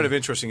 Yeah, it's kind of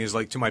interesting. Is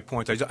like to my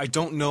point. I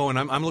don't know, and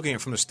I'm looking at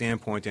it from the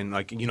standpoint, and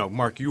like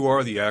Mark, you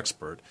are the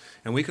expert,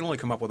 and we can only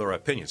come up with our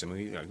opinions. I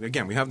mean,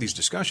 again, we have these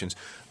discussions,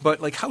 but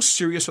like, how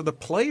serious are the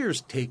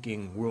players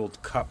taking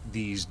World Cup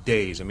these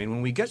days? I mean,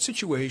 when we get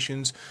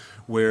situations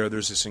where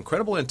there's this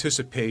incredible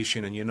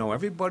anticipation, and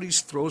everybody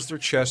throws their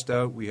chest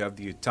out. We have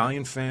the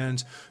Italian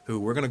fans who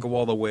we're going to go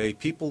all the way.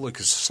 People like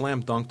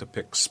slam dunk to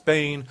pick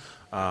Spain.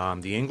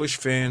 The English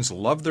fans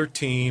love their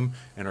team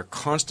and are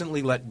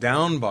constantly let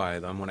down by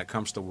them when it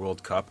comes to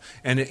World Cup.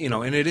 And it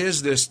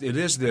is this.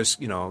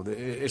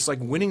 It's like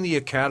winning the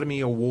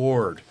Academy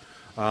Award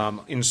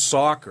in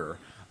soccer.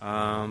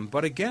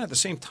 But again, at the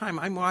same time,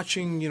 I'm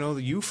watching the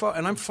UEFA,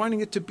 and I'm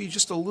finding it to be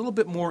just a little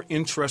bit more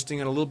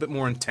interesting and a little bit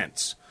more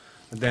intense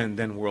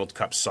than World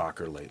Cup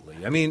soccer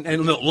lately. I mean,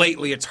 and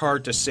lately it's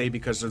hard to say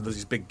because of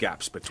these big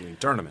gaps between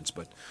tournaments.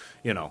 But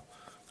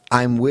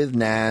I'm with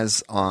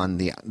Naz on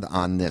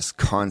this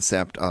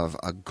concept of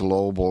a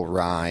global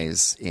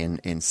rise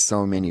in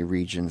so many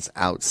regions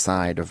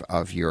outside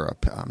of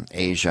Europe,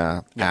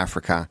 Asia,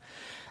 Africa.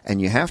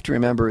 And you have to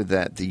remember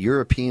that the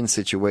European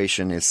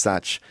situation is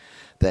such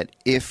that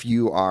if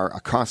you are a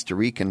Costa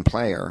Rican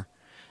player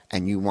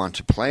and you want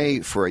to play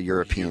for a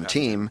European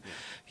team,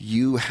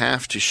 you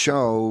have to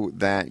show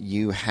that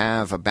you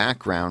have a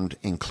background,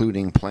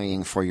 including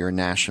playing for your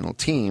national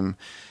team,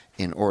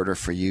 in order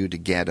for you to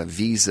get a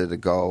visa to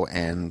go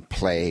and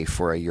play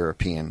for a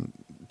European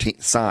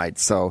side.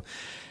 So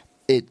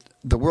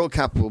the World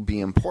Cup will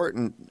be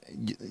important.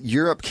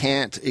 Europe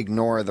can't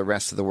ignore the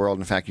rest of the world.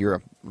 In fact,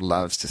 Europe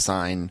loves to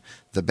sign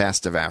the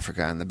best of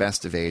Africa and the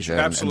best of Asia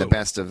and the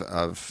best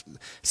of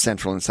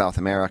Central and South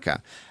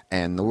America.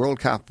 And the World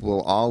Cup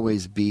will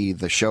always be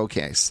the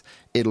showcase.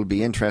 It'll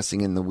be interesting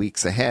in the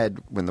weeks ahead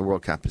when the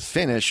World Cup is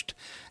finished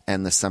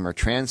and the summer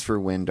transfer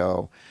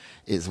window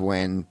is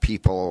when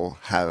people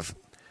have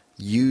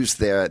used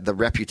the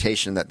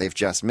reputation that they've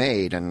just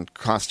made, and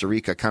Costa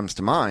Rica comes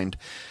to mind.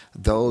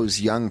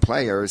 Those young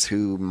players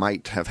who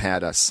might have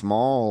had a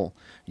small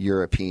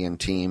European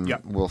team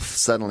will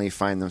suddenly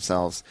find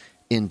themselves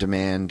in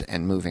demand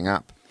and moving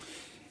up.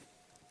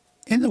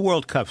 In the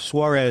World Cup,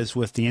 Suarez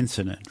with the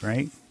incident,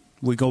 right?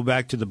 We go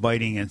back to the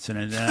biting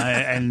incident,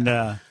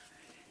 and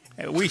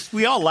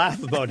we all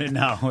laugh about it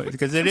now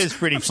because it is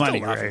pretty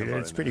funny, right?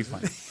 It's pretty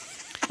funny.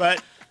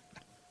 But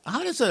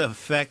how does it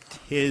affect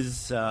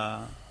his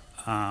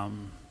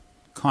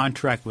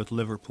contract with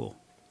Liverpool?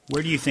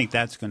 Where do you think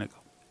that's going to go?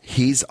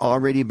 He's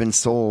already been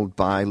sold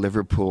by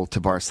Liverpool to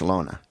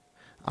Barcelona.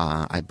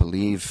 I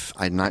believe,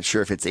 I'm not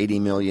sure if it's 80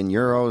 million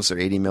euros or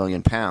 80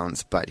 million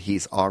pounds, but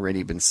he's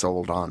already been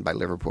sold on by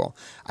Liverpool.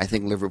 I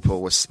think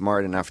Liverpool was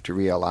smart enough to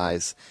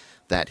realize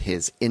that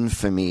his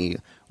infamy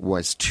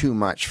was too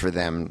much for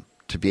them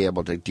to be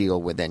able to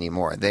deal with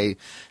anymore. They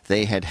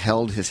had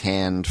held his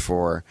hand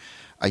for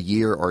a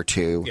year or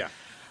two. Yeah.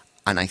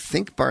 And I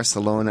think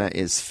Barcelona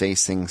is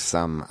facing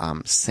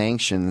some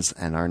sanctions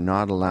and are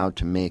not allowed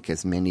to make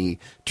as many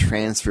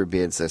transfer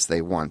bids as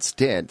they once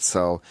did.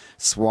 So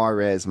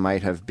Suarez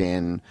might have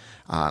been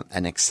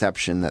an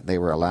exception that they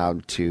were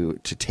allowed to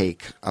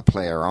take a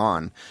player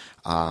on.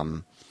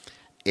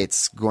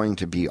 It's going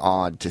to be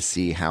odd to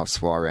see how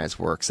Suarez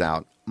works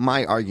out.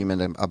 My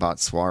argument about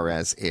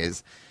Suarez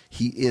is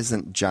he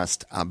isn't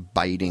just a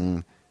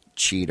biting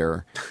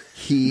cheater.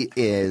 He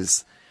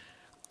is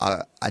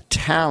a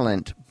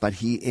talent, but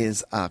he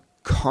is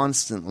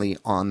constantly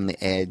on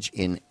the edge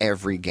in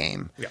every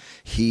game. Yeah.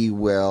 He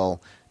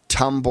will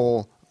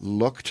tumble,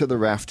 look to the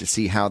ref to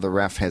see how the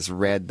ref has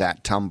read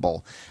that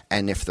tumble,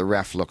 and if the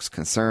ref looks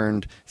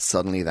concerned,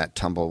 suddenly that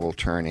tumble will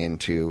turn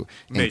into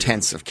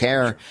intensive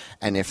care, sure.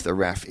 And if the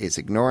ref is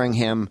ignoring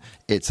him,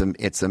 it's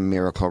a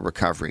miracle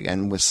recovery.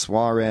 And with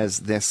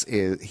Suarez,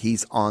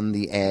 he's on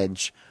the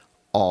edge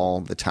all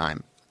the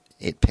time.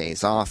 It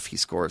pays off. He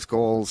scores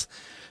goals.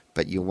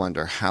 But you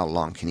wonder how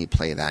long can he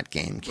play that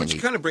game? Which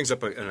kind of brings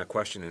up a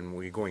question, and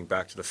we're going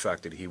back to the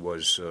fact that he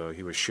was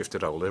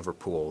shifted out of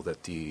Liverpool.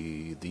 That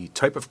the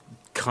type of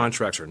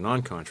contracts or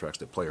non-contracts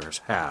that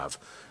players have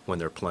when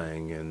they're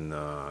playing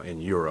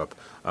in Europe,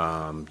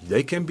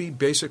 they can be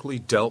basically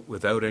dealt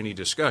without any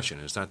discussion.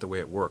 It's not the way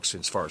it works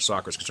as far as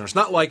soccer is concerned. It's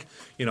not like,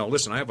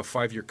 listen, I have a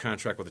 5-year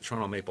contract with the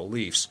Toronto Maple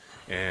Leafs,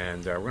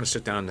 and we're going to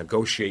sit down and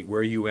negotiate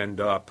where you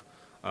end up.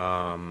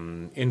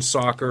 In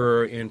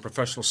soccer, in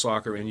professional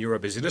soccer in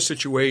Europe, is it a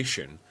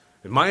situation,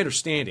 in my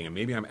understanding, and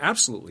maybe I'm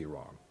absolutely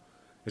wrong,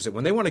 is that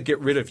when they want to get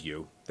rid of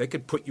you, they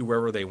could put you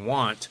wherever they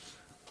want,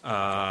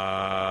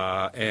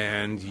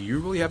 and you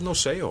really have no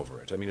say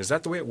over it. I mean, is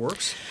that the way it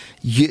works?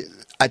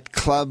 A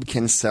club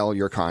can sell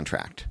your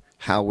contract.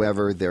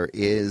 However, there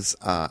is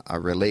a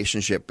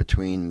relationship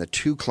between the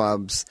two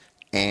clubs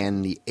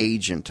and the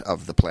agent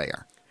of the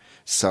player.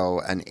 So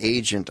an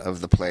agent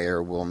of the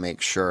player will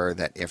make sure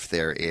that if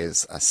there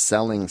is a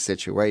selling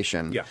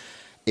situation,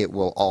 it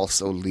will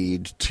also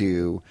lead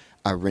to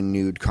a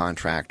renewed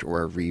contract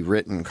or a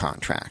rewritten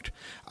contract.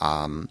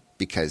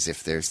 Because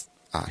if there's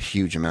a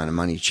huge amount of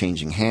money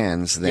changing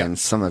hands, then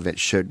some of it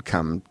should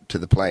come to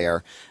the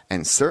player,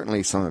 and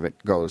certainly some of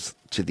it goes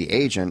to the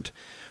agent,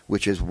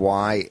 which is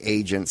why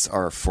agents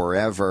are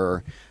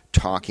forever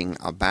talking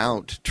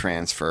about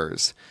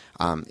transfers.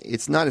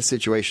 It's not a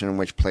situation in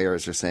which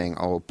players are saying,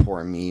 oh,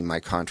 poor me,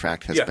 my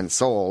contract has been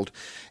sold.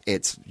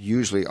 It's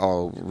usually,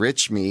 oh,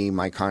 rich me,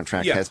 my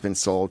contract has been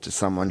sold to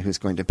someone who's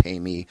going to pay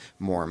me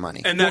more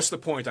money. And that's the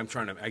point I'm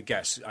trying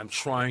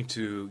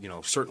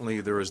to, certainly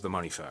there is the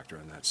money factor,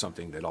 and that's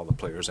something that all the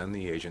players and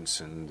the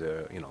agents and,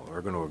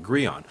 are going to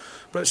agree on.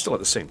 But still at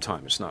the same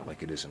time, it's not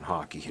like it is in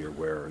hockey here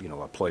where,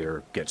 a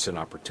player gets an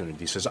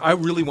opportunity, says, I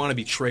really want to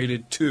be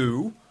traded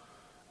to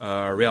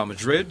Real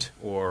Madrid,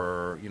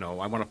 or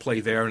I want to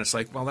play there, and it's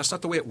like, well, that's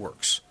not the way it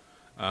works.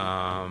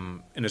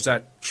 And is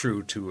that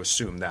true to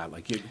assume that?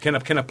 Like, can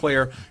a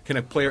player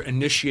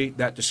initiate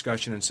that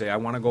discussion and say, I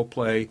want to go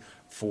play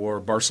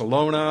for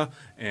Barcelona,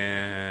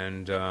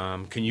 and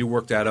can you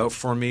work that out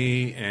for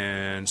me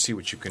and see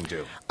what you can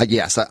do?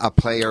 Yes, a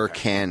player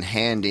can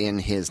hand in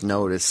his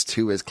notice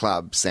to his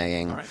club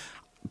saying,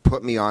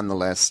 put me on the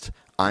list.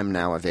 I'm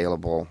now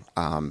available.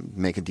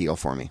 Make a deal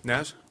for me.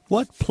 Naz?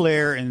 What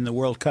player in the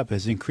World Cup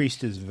has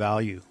increased his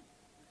value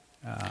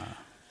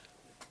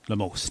the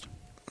most?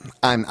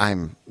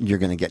 You're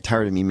going to get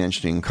tired of me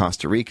mentioning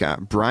Costa Rica.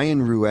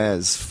 Brian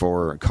Ruiz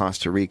for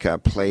Costa Rica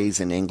plays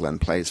in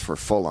England, plays for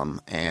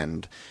Fulham,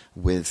 and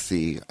with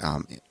the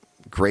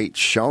great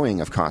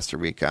showing of Costa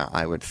Rica,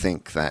 I would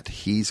think that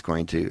he's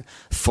going to.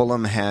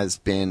 Fulham has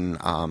been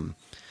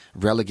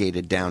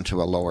relegated down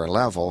to a lower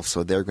level,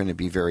 so they're going to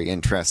be very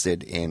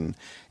interested in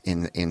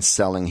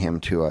selling him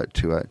to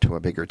a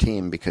bigger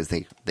team because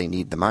they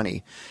need the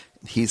money.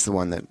 He's the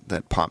one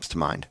that pops to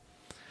mind.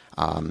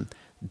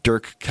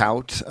 Dirk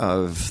Kuyt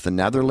of the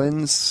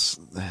Netherlands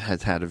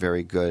has had a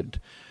very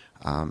good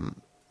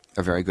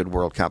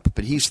World Cup,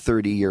 but he's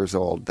 30 years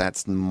old.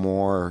 That's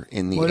more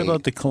in the. What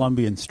about the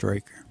Colombian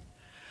striker?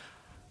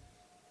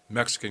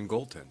 Mexican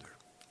goaltender.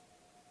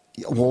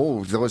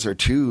 Whoa, those are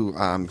two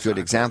good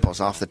examples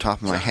off the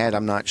top of my head.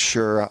 I'm not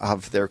sure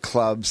of their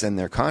clubs and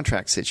their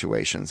contract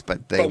situations,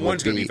 but they would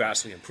one's be. going to be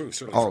vastly improved.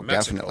 Certainly from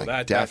Mexico.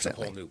 Definitely. That's a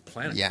whole new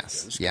planet.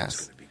 Yes.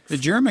 The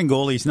German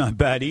goalie's not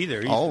bad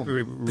either. He's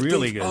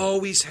really good. They've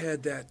always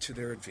had that to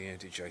their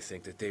advantage, I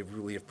think, that they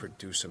really have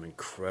produced some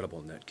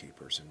incredible net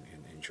keepers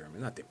in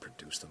Germany. Not they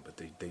produce them, but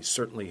they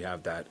certainly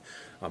have that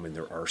in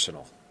their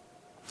arsenal.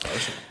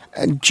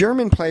 And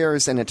German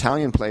players and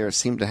Italian players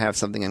seem to have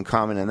something in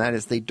common, and that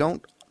is they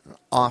don't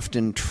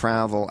often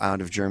travel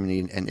out of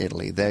Germany and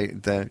Italy.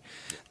 They're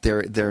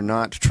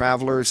not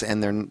travelers,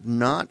 and they're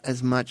not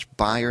as much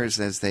buyers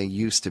as they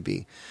used to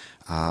be.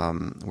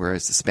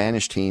 Whereas the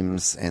Spanish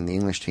teams and the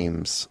English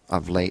teams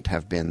of late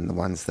have been the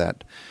ones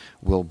that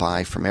will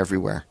buy from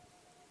everywhere.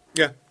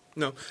 Yeah,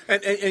 no,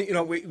 and it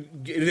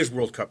is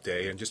World Cup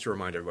Day, and just to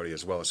remind everybody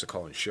as well, it's a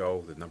call-in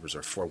show. The numbers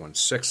are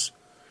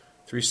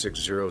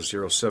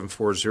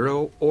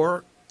 416-360-0740,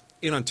 or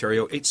in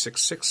Ontario,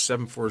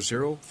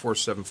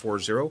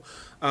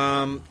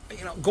 866-740-4740.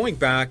 Going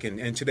back,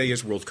 and today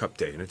is World Cup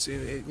Day, and it's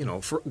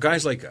for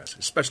guys like us,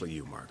 especially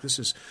you, Mark.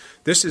 This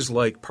is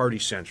like Party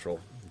Central.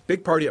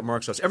 Big party at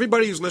Mark's house.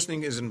 Everybody who's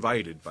listening is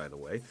invited, by the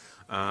way.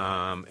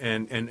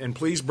 And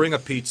please bring a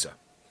pizza.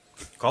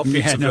 Call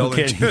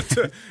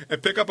Pizzaville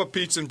and pick up a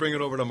pizza and bring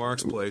it over to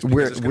Mark's place.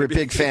 We're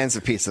big fans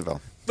of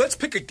Pizzaville. Let's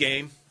pick a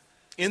game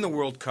in the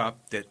World Cup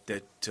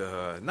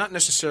that not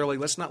necessarily.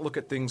 Let's not look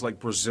at things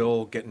like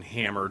Brazil getting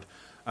hammered.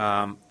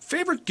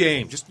 Favorite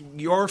game, just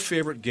your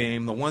favorite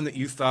game, the one that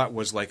you thought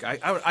was like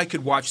I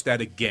could watch that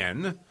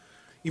again.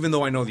 Even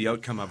though I know the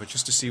outcome of it,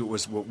 just to see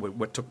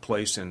what took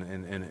place, and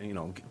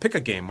pick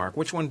a game, Mark.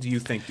 Which one do you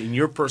think, and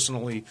you're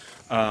personally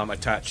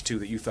attached to,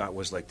 that you thought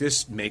was like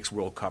this makes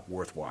World Cup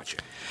worth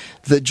watching?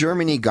 The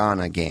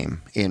Germany-Ghana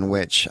game, in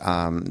which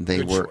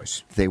they were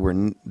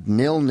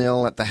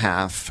 0-0 at the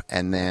half,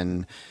 and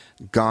then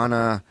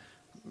Ghana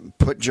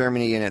put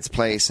Germany in its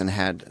place and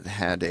had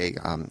a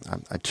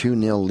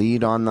 2-0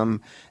 lead on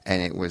them,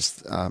 and it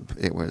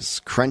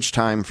was crunch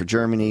time for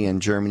Germany,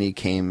 and Germany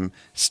came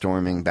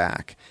storming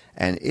back.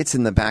 And it's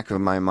in the back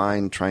of my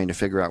mind trying to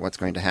figure out what's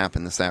going to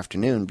happen this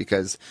afternoon,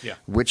 because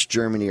which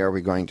Germany are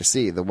we going to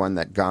see? The one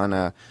that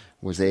Ghana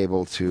was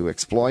able to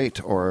exploit,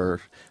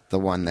 or the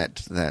one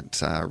that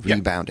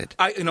rebounded?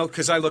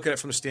 Because I look at it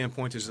from the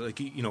standpoint is like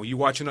you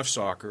watch enough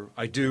soccer.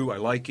 I do. I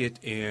like it,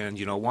 and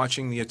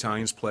watching the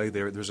Italians play,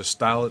 there's a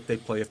style that they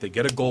play. If they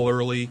get a goal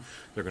early,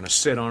 they're going to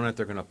sit on it.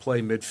 They're going to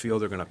play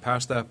midfield. They're going to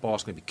pass that ball.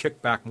 It's going to be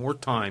kicked back more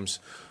times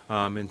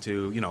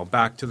into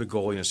back to the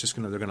goalie. And it's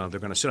just they're going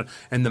to sit on.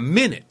 And the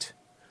minute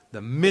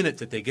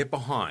that they get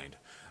behind,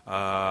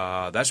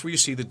 that's where you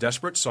see the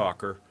desperate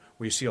soccer,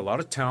 where you see a lot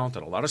of talent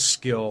and a lot of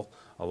skill.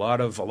 a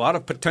lot of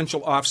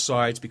potential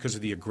offsides because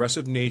of the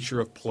aggressive nature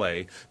of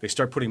play. They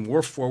start putting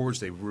more forwards.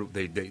 They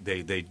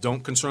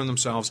don't concern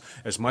themselves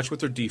as much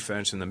with their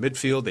defense. In the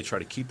midfield, they try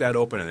to keep that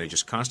open, and they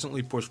just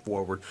constantly push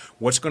forward.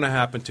 What's going to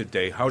happen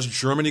today? How's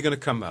Germany going to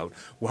come out?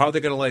 Well, how are they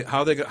going to lay?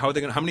 How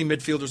many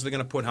midfielders are they going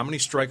to put? How many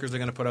strikers are they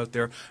going to put out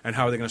there? And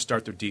how are they going to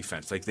start their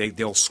defense? Like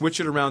they'll switch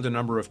it around a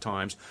number of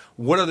times.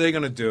 What are they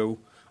going to do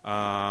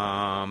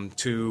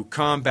to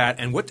combat?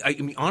 And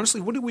honestly,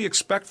 what do we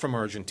expect from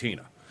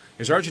Argentina?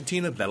 Is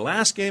Argentina, the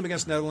last game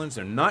against Netherlands,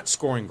 they're not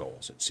scoring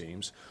goals, it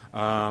seems.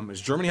 Does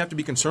Germany have to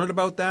be concerned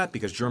about that?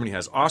 Because Germany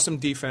has awesome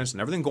defense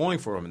and everything going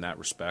for them in that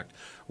respect.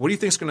 What do you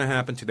think is going to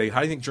happen today? How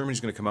do you think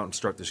Germany's going to come out and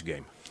start this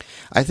game?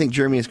 I think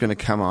Germany is going to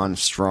come on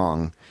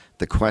strong.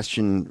 The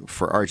question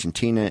for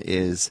Argentina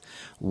is,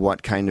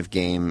 what kind of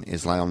game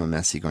is Lionel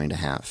Messi going to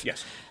have?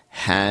 Yes.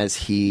 Has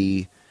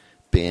he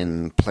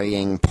been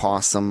playing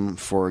possum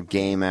for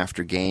game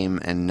after game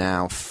and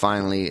now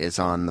finally is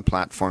on the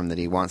platform that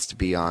he wants to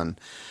be on?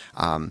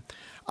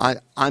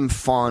 I'm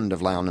fond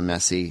of Lionel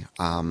Messi.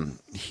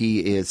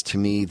 He is, to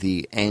me,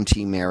 the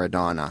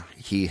anti-Maradona.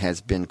 He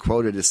has been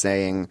quoted as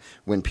saying,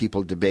 when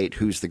people debate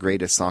who's the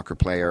greatest soccer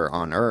player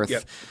on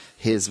earth,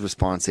 his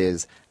response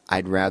is,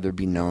 I'd rather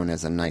be known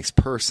as a nice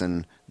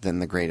person than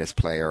the greatest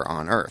player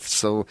on earth.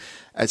 So,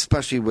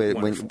 especially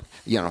when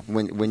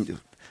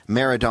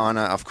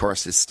Maradona, of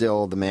course, is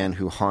still the man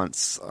who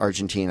haunts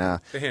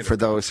Argentina. For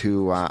those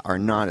who are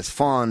not as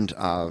fond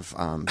of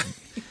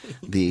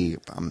the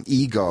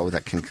ego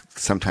that can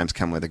sometimes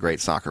come with a great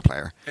soccer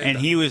player. And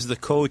he was the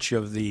coach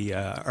of the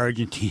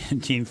Argentine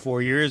team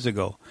 4 years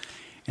ago.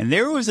 And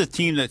there was a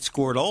team that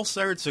scored all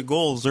sorts of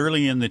goals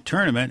early in the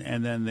tournament,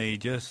 and then they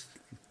just...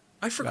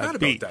 I forgot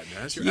about that,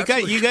 Naz. You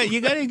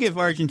got to give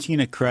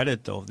Argentina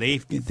credit, though.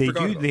 They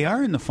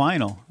are in the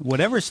final.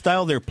 Whatever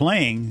style they're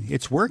playing,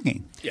 it's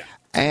working. Yeah.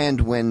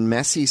 And when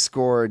Messi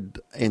scored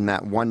in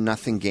that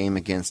 1-0 game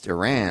against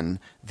Iran,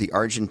 the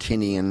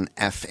Argentinian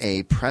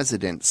FA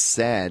president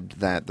said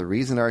that the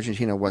reason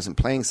Argentina wasn't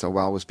playing so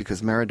well was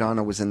because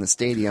Maradona was in the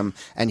stadium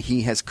and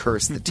he has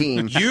cursed the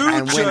team.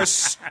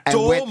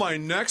 Stole my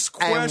next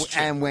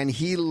question. And when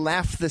he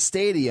left the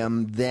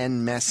stadium,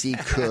 then Messi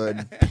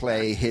could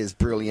play his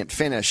brilliant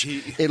finish.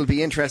 It'll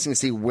be interesting to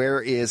see where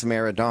is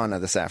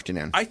Maradona this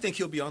afternoon. I think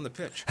he'll be on the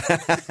pitch.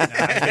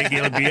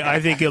 I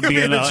think he'll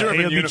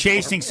be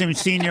chasing some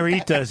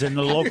senoritas in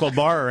the local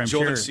bar, I'm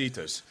sure.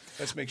 Jovencitas.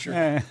 Let's make sure.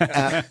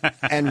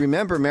 And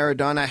remember,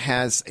 Maradona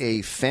has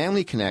a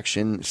family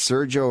connection.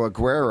 Sergio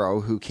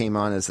Aguero, who came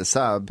on as a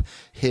sub,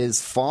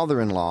 his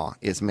father-in-law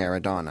is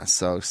Maradona.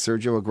 So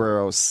Sergio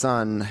Aguero's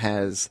son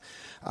has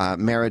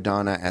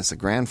Maradona as a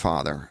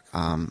grandfather.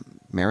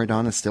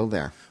 Maradona's still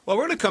there. Well,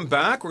 we're going to come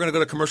back. We're going to go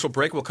to commercial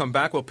break. We'll come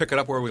back. We'll pick it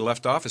up where we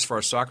left off as far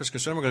as soccer is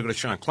concerned. We're going to go to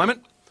Sean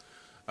Clement,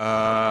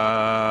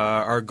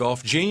 our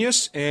golf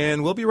genius,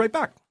 and we'll be right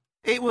back.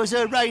 It was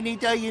a rainy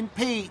day in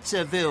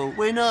Pizzaville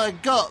when I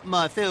got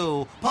my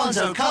fill.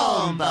 Ponzo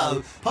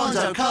Combo.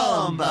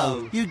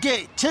 You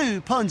get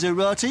 2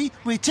 Ponzerati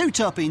with 2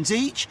 toppings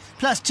each,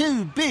 plus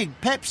 2 big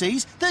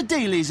Pepsis. The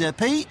deal is a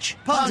peach.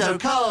 Ponzo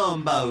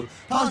Combo.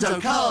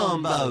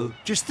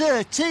 Just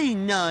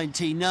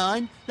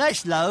 $13.99.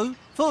 That's low.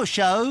 For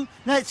show,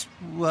 let's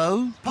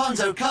whoa.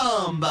 Ponzo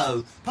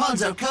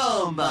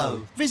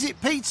Combo. Visit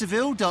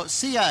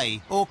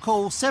pizzaville.ca or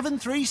call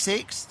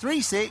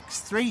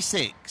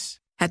 736-3636.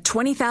 At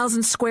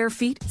 20,000 square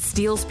feet,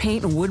 Steele's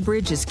Paint in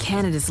Woodbridge is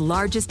Canada's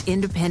largest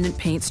independent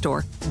paint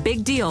store.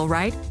 Big deal,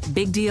 right?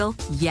 Big deal?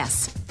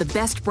 Yes. The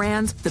best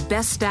brands, the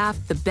best staff,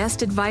 the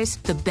best advice,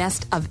 the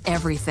best of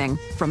everything.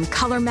 From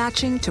color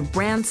matching to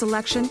brand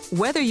selection,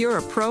 whether you're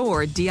a pro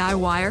or a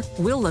DIYer,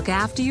 we'll look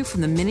after you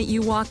from the minute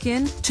you walk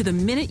in to the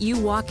minute you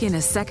walk in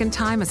a second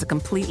time as a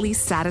completely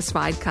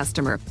satisfied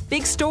customer.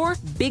 Big store,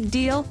 big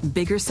deal,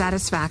 bigger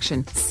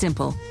satisfaction.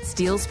 Simple.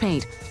 Steele's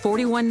Paint,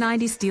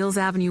 4190 Steeles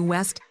Avenue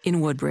West in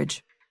Woodbridge.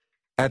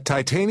 At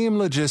Titanium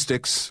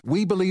Logistics,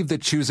 we believe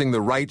that choosing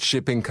the right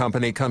shipping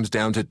company comes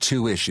down to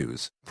 2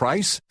 issues: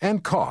 price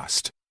and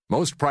cost.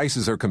 Most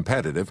prices are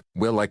competitive,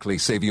 will likely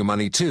save you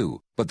money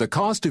too, but the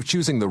cost of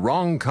choosing the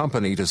wrong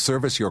company to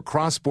service your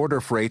cross-border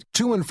freight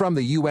to and from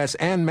the U.S.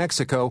 and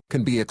Mexico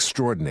can be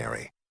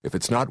extraordinary. If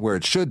it's not where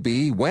it should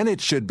be, when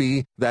it should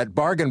be, that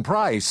bargain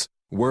price,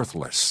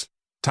 worthless.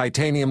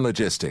 Titanium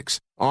Logistics.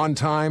 On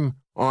time,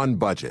 on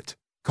budget.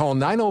 Call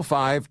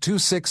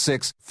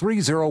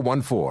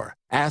 905-266-3014.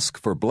 Ask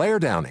for Blair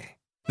Downey.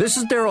 This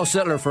is Darryl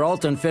Sittler for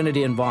Alta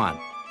Infinity in Vaughan.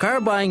 Car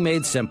buying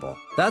made simple.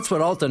 That's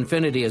what Alta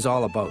Infinity is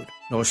all about.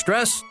 No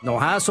stress, no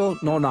hassle,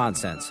 no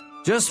nonsense.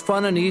 Just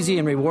fun and easy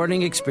and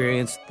rewarding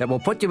experience that will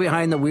put you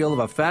behind the wheel of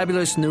a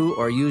fabulous new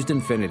or used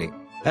Infinity.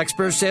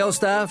 Expert sales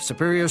staff,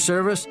 superior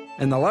service,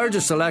 and the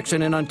largest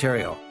selection in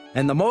Ontario.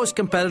 And the most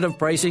competitive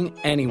pricing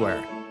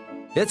anywhere.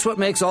 It's what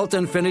makes Alta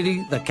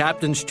Infinity the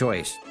captain's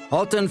choice.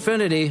 Alta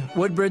Infinity,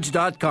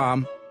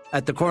 Woodbridge.com,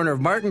 at the corner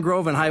of Martin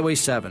Grove and Highway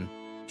 7.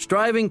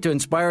 Striving to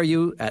inspire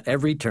you at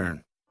every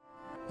turn.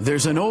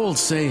 There's an old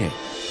saying,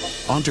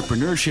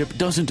 Entrepreneurship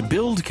doesn't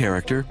build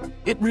character,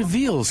 it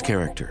reveals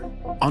character.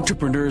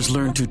 Entrepreneurs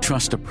learn to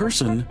trust a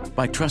person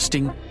by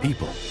trusting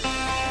people.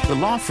 The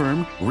law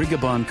firm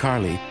Rigabon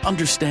Carley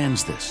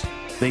understands this.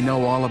 They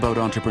know all about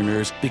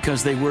entrepreneurs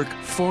because they work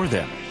for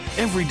them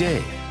every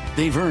day.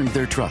 They've earned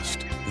their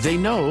trust. They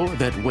know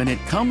that when it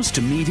comes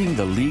to meeting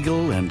the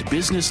legal and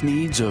business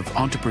needs of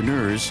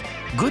entrepreneurs,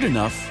 good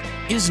enough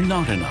is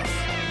not enough.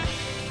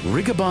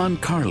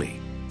 Rigabon Carley,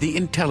 the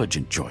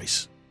intelligent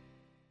choice.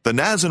 The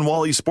Naz and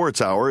Wally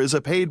Sports Hour is a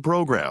paid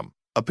program.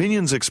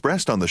 Opinions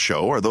expressed on the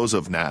show are those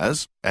of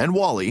Naz and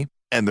Wally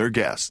and their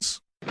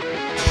guests.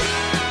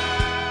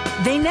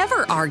 They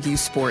never argue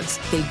sports.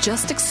 They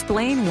just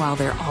explain while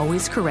they're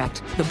always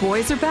correct. The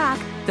boys are back.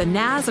 The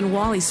Naz and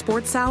Wally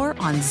Sports Hour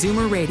on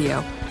Zoomer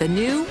Radio, the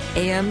new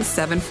AM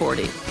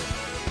 740.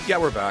 Yeah,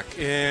 we're back.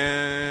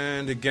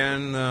 And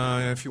again,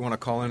 if you want to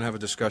call in and have a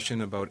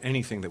discussion about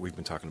anything that we've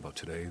been talking about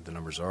today, the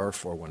numbers are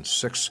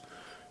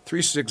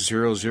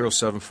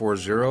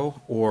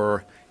 416-360-0740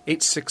 or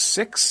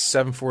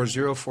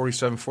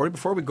 866-740-4740.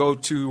 Before we go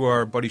to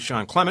our buddy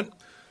Sean Clement,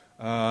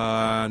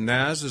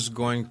 Naz is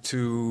going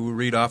to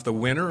read off the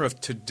winner of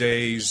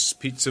today's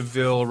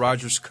Pizzaville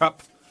Rogers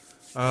Cup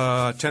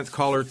 10th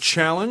Caller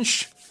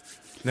Challenge.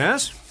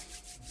 Naz?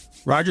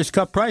 Rogers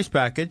Cup prize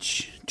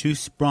package, 2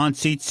 bronze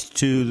seats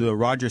to the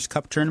Rogers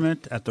Cup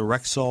tournament at the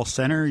Rexall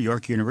Center,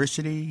 York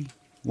University,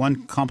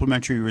 1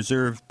 complimentary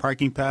reserve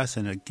parking pass,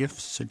 and a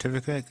gift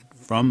certificate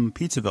from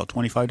Pizzaville,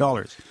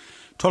 $25.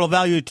 Total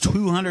value,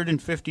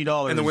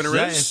 $250. And the winner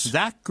is?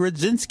 Zach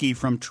Grodzinski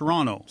from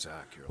Toronto.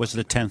 Zach, was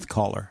the 10th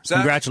caller. Zach,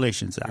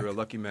 congratulations, Zach. You're a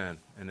lucky man.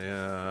 And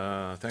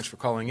thanks for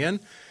calling in.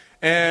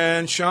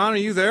 And Sean, are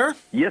you there?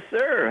 Yes,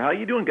 sir. How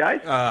you doing, guys?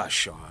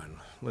 Sean,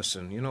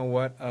 listen, you know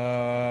what?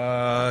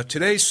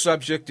 Today's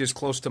subject is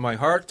close to my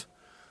heart.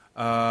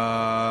 You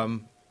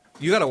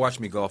got to watch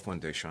me golf one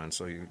day, Sean,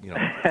 so you know,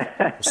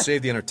 we'll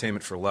save the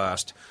entertainment for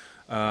last.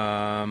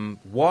 You're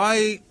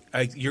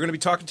going to be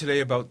talking today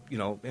about, you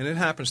know, and it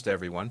happens to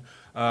everyone,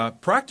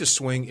 practice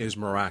swing is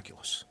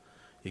miraculous.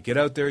 You get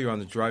out there, you're on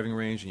the driving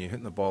range, and you're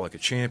hitting the ball like a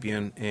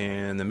champion,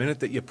 and the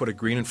minute that you put a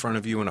green in front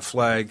of you and a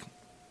flag,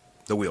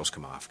 the wheels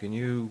come off. Can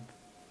you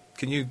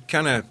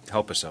kind of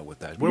help us out with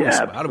that?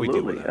 How do we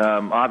deal with that?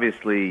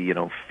 Obviously, you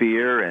know,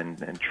 fear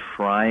and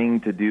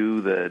trying to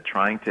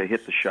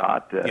hit the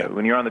shot.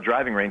 When you're on the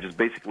driving range, it's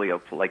basically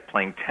like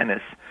playing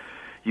tennis.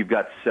 You've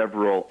got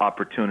several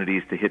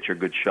opportunities to hit your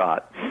good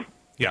shot.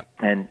 Yeah.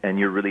 And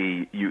you're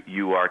really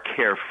you are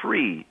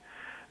carefree.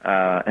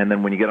 And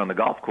then when you get on the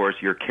golf course,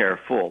 you're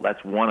careful.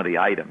 That's one of the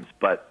items.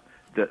 But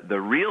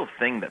the real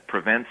thing that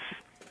prevents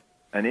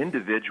an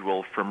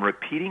individual from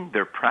repeating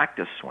their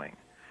practice swing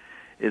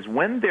is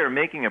when they're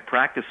making a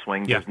practice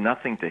swing, there's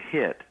nothing to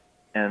hit,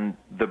 and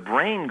the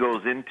brain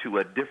goes into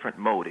a different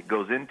mode. It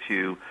goes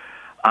into,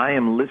 I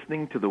am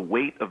listening to the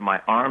weight of my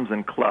arms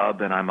and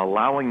club, and I'm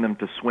allowing them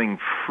to swing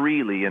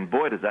freely, and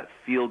boy, does that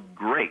feel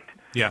great.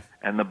 Yeah.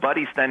 And the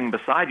buddy standing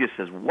beside you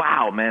says,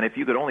 wow, man, if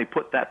you could only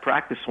put that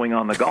practice swing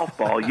on the golf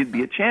ball, you'd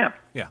be a champ.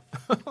 Yeah.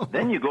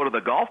 Then you go to the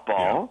golf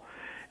ball,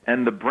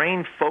 and the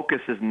brain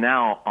focuses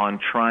now on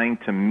trying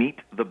to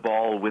meet the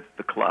ball with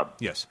the club.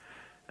 Yes.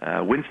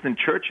 Winston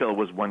Churchill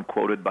was once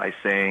quoted by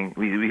saying,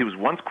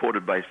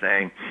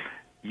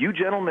 you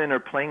gentlemen are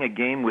playing a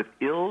game with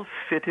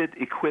ill-fitted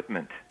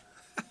equipment.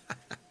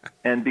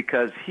 And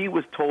because he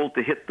was told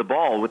to hit the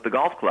ball with the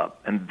golf club,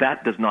 and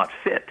that does not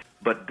fit.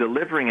 But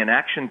delivering an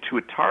action to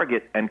a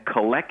target and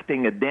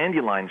collecting a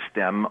dandelion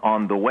stem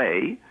on the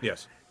way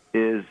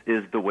is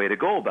the way to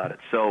go about it.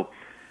 So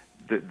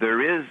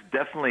there is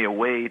definitely a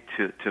way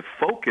to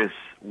focus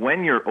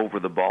when you're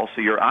over the ball.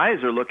 So your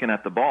eyes are looking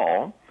at the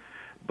ball,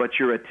 but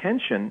your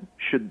attention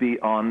should be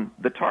on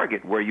the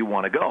target where you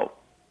want to go.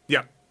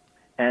 Yeah.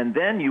 And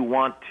then you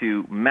want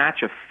to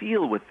match a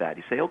feel with that.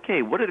 You say,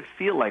 okay, what did it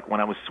feel like when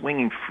I was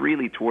swinging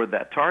freely toward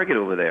that target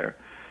over there?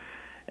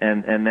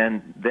 And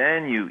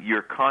then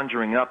you're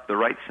conjuring up the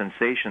right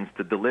sensations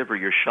to deliver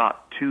your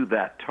shot to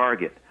that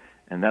target.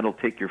 And that'll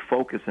take your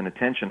focus and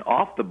attention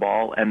off the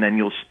ball, and then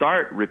you'll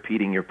start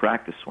repeating your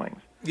practice swings.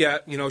 Yeah,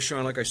 you know,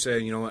 Sean, like I say,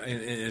 you know, and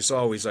it's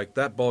always like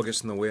that ball gets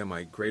in the way of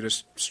my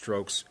greatest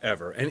strokes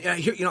ever. And,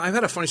 you know, I've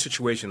had a funny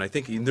situation. I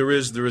think there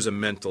is a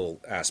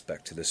mental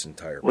aspect to this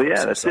entire process. Well,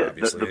 yeah, that's it.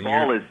 Obviously. The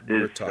ball is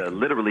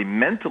literally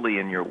mentally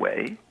in your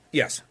way.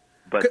 Yes.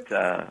 But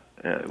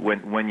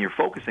when you're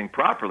focusing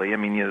properly, I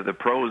mean, you know, the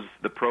pros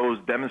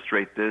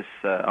demonstrate this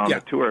on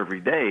the tour every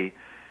day.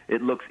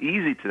 It looks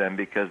easy to them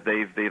because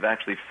they've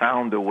actually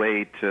found a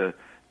way to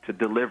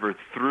deliver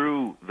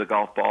through the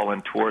golf ball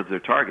and towards their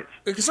targets.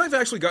 Because I've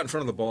actually got in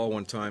front of the ball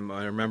one time.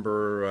 I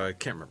remember, I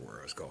can't remember where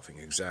I was golfing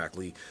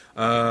exactly.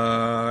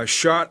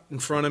 Shot in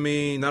front of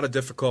me, not a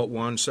difficult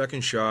one.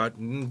 Second shot,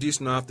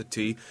 decent off the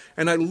tee,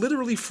 and I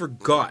literally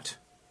forgot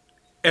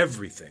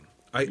everything.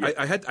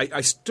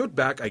 I stood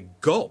back, I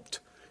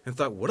gulped, and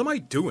thought, what am I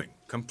doing?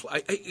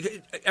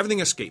 Everything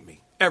escaped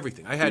me.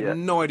 Everything. I had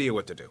no idea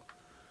what to do.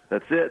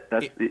 That's it.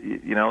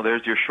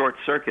 There's your short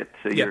circuit.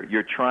 So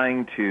you're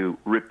trying to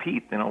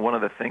repeat. One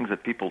of the things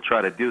that people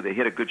try to do, they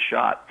hit a good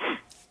shot,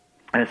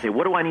 and they say,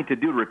 "What do I need to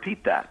do to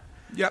repeat that?"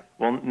 Yep.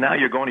 Well, now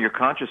you're going to your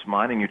conscious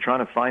mind and you're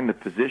trying to find the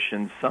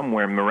position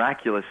somewhere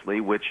miraculously,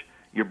 which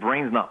your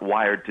brain's not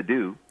wired to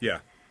do. Yeah.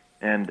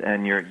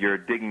 And you're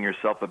digging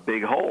yourself a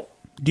big hole.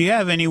 Do you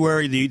have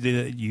anywhere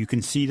you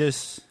can see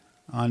this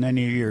on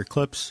any of your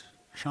clips,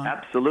 Sean?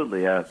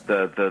 Absolutely.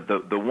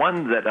 The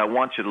one that I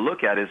want you to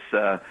look at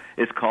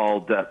is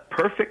called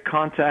Perfect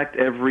Contact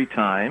Every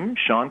Time,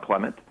 Sean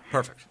Clement.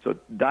 Perfect. So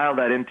dial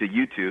that into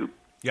YouTube.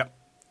 Yep.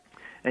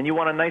 And you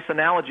want a nice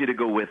analogy to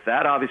go with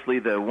that. Obviously,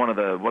 one of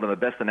the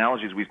best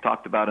analogies we've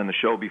talked about in the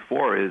show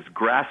before is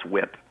grass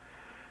whip.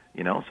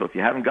 So if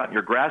you haven't gotten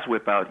your grass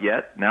whip out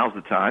yet, now's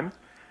the time.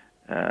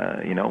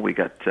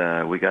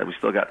 We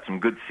still got some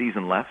good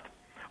season left.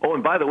 Oh,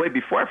 and by the way,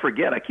 before I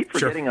forget, I keep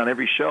forgetting on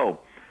every show.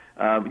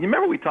 You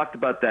remember we talked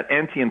about that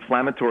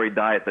anti-inflammatory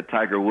diet that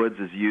Tiger Woods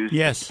has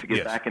used to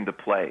get back into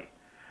play?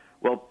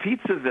 Well,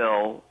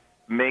 Pizzaville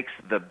makes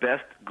the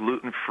best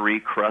gluten-free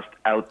crust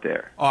out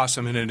there.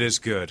 Awesome, and it is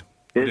good.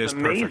 It is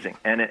amazing.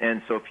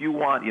 And so if you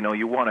want,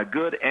 you want a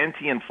good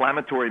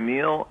anti-inflammatory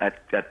meal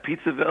at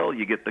Pizzaville,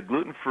 you get the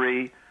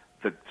gluten-free,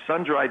 the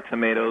sun-dried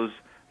tomatoes,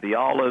 the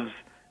olives,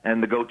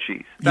 and the goat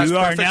cheese. You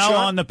are now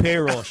on the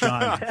payroll,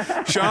 Sean.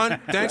 Sean,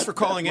 thanks for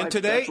calling in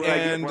today,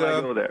 and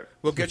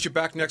we'll get you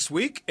back next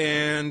week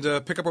and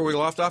pick up where we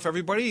left off.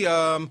 Everybody,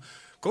 go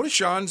to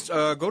Sean's.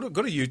 Go to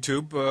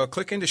YouTube.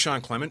 Click into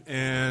Sean Clement,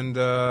 and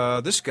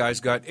this guy's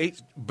got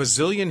 8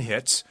 bazillion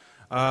hits.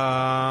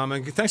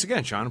 And thanks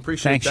again, Sean.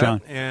 Appreciate that.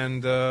 Sean.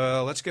 And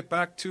let's get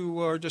back to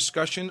our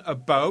discussion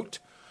about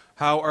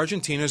how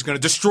Argentina is going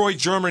to destroy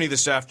Germany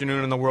this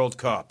afternoon in the World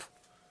Cup.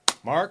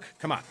 Mark,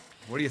 come on.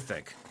 What do you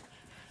think?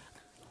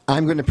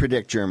 I'm going to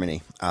predict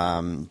Germany,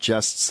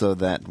 just so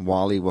that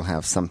Wally will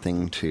have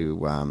something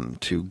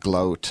to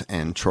gloat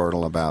and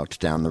chortle about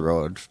down the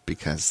road,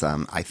 because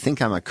I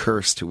think I'm a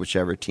curse to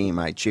whichever team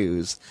I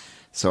choose.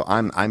 So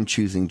I'm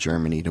choosing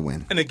Germany to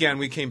win. And again,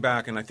 we came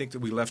back, and I think that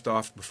we left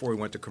off before we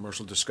went to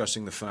commercial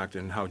discussing the fact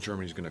and how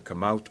Germany's going to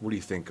come out. What do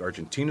you think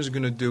Argentina's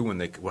going to do?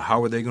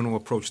 How are they going to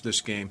approach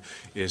this game?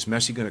 Is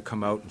Messi going to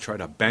come out and try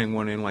to bang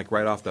one in like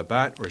right off the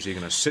bat, or is he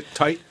going to sit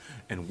tight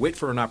and wait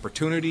for an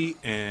opportunity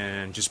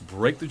and just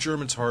break the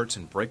Germans' hearts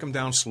and break them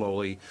down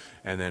slowly,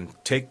 and then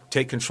take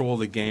control of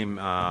the game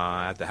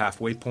at the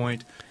halfway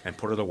point and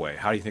put it away?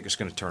 How do you think it's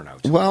going to turn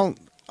out? Well,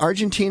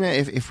 Argentina,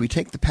 if we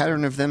take the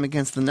pattern of them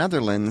against the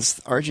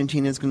Netherlands,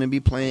 Argentina is going to be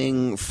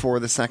playing for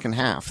the second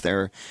half.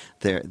 They're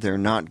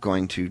not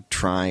going to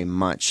try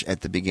much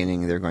at the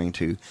beginning. They're going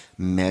to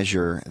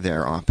measure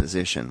their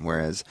opposition,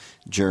 whereas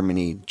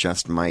Germany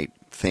just might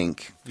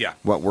think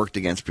what worked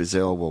against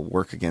Brazil will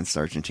work against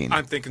Argentina.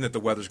 I'm thinking that the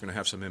weather's going to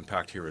have some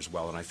impact here as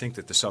well, and I think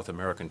that the South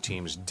American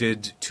teams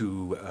did,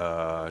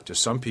 to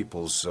some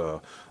people's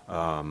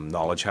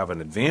knowledge, have an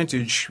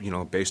advantage,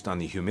 based on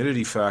the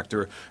humidity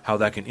factor, how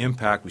that can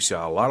impact. We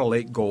saw a lot of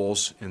late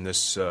goals in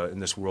this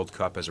World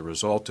Cup as a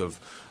result of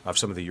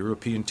some of the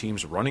European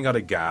teams running out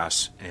of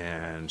gas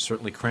and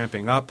certainly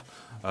cramping up,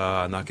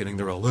 not getting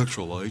their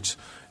electrolytes.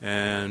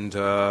 And,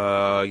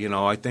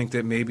 I think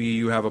that maybe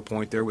you have a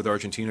point there with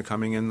Argentina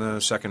coming in the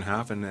second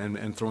half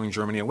and throwing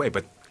Germany away.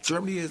 But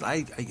Germany is,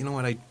 I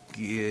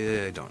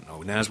don't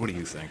know. Naz, what do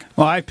you think?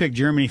 Well, I picked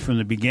Germany from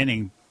the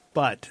beginning,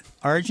 but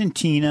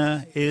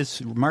Argentina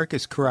Mark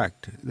is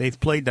correct. They've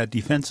played that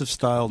defensive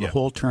style the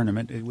whole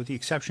tournament, with the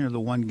exception of the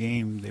one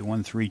game. They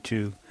won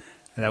 3-2.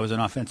 That was an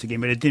offensive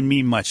game, but it didn't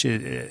mean much.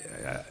 They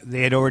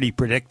had already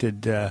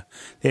predicted, they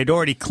had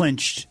already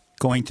clinched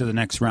going to the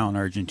next round,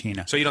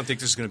 Argentina. So you don't think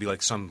this is going to be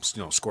like some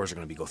scores are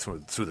going to be go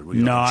through the roof?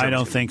 No, I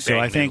don't think so.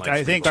 I think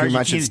too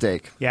much at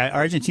stake. Yeah,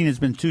 Argentina's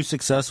been too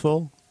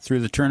successful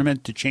through the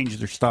tournament to change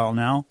their style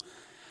now.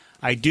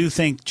 I do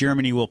think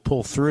Germany will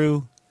pull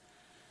through.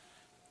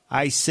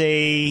 I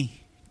say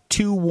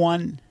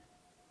 2-1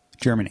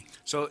 Germany.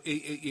 So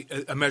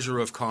a measure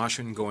of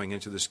caution going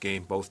into this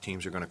game. Both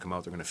teams are going to come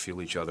out. They're going to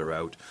feel each other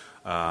out.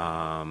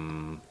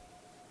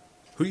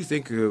 Who do you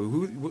think?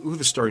 Who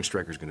the starting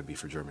striker is going to be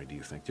for Germany? Do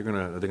you think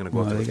are they going to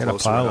go out there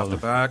close right off the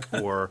back,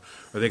 or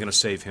are they going to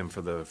save him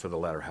for the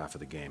latter half of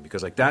the game?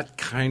 Because like that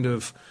kind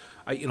of,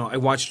 I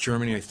watch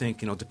Germany. I think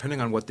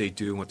depending on what they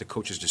do and what the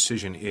coach's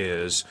decision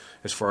is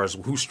as far as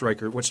what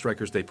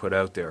strikers they put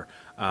out there.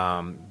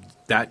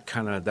 That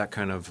kind of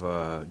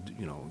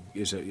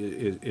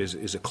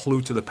is a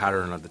clue to the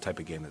pattern of the type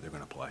of game that they're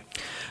going to play.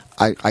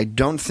 I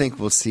don't think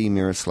we'll see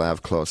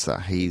Miroslav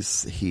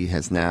Klose. He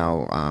has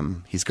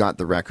now he's got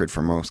the record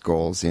for most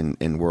goals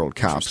in World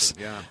Cups,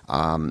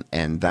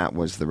 and that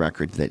was the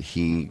record that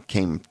he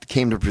came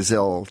to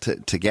Brazil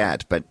to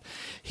get. But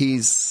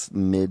he's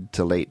mid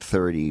to late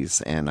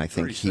 30s, and I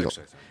think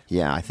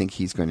I think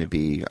he's going to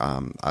be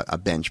a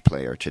bench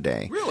player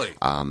today. Really.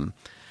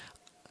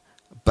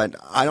 But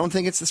I don't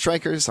think it's the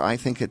strikers. I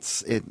think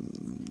it's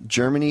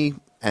Germany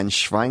and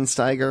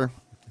Schweinsteiger.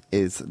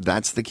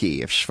 That's the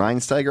key. If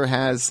Schweinsteiger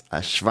has a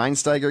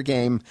Schweinsteiger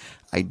game,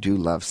 I do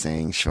love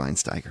saying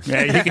Schweinsteiger.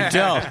 Yeah, you can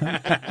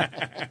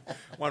tell.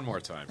 One more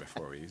time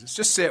before we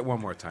just say it one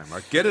more time,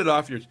 Mark. Get it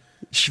off your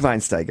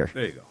Schweinsteiger.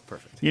 There you go.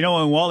 Perfect. You know,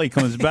 when Wally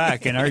comes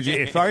back and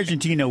if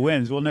Argentina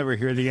wins, we'll never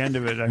hear the end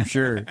of it, I'm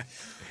sure.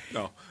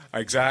 No,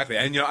 exactly.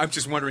 And, I'm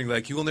just wondering,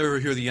 you will never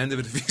hear the end of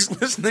it if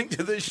he's listening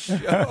to this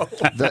show.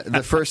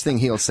 The first thing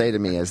he'll say to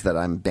me is that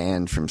I'm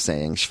banned from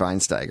saying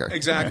Schweinsteiger.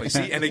 Exactly.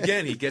 See, and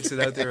again, he gets it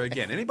out there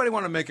again. Anybody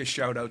want to make a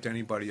shout out to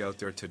anybody out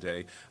there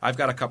today? I've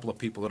got a couple of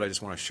people that I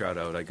just want to shout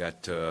out. I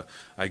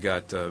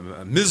got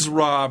Ms.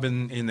 Rob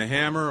in the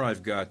Hammer.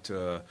 I've got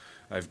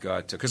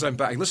because I'm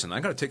back. Listen, I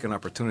got to take an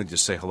opportunity to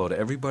say hello to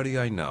everybody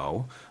I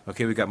know.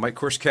 Okay, we got Mike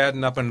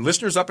Korskadden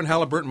listeners up in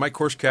Halliburton, Mike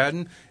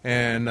Korskadden,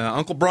 and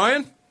Uncle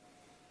Brian.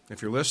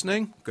 If you're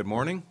listening, good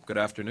morning, good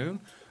afternoon.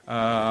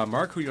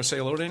 Mark, who you going to say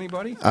hello to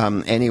anybody?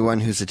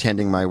 Anyone who's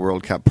attending my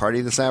World Cup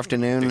party this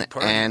afternoon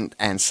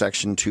and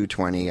Section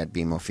 220 at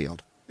BMO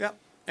Field. Yeah.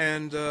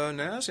 And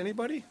Naz,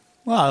 anybody?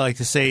 Well, I'd like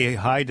to say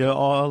hi to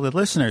all the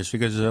listeners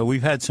because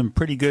we've had some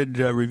pretty good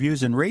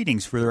reviews and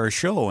ratings for our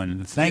show,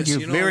 and thank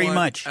you very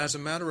much. As a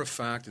matter of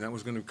fact, and that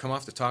was going to come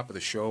off the top of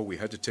the show, we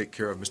had to take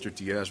care of Mr.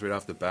 Diaz right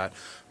off the bat.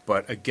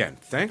 But again,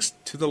 thanks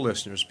to the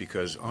listeners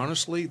because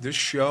honestly, this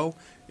show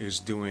is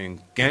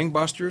doing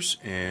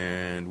gangbusters,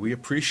 and we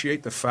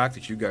appreciate the fact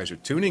that you guys are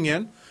tuning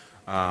in.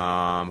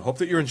 Hope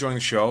that you're enjoying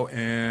the show.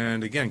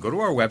 And again, go to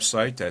our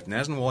website at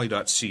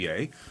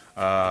nazandwally.ca.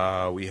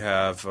 We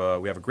have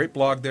a great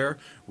blog there.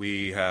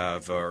 We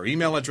have our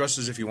email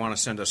addresses if you want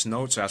to send us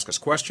notes, ask us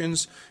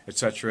questions,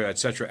 etc.,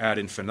 ad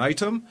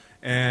infinitum.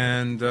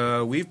 And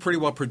we've pretty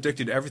well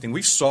predicted everything.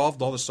 We've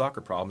solved all the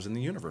soccer problems in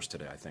the universe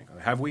today, I think.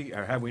 Have we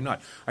or have we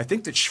not? I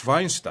think that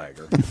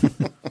Schweinsteiger,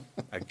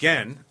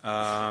 again,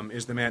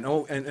 is the man.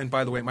 Oh, and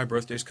by the way, my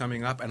birthday's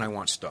coming up, and I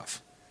want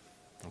stuff.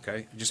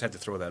 Okay? I just had to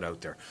throw that out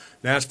there.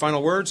 That's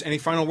final words. Any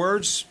final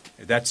words?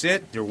 That's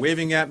it. They're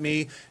waving at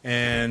me.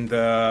 And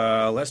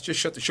let's just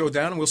shut the show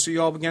down, and we'll see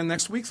you all again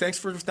next week. Thanks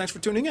for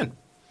tuning in.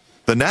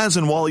 The Naz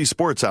and Wally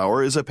Sports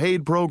Hour is a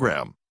paid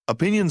program.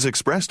 Opinions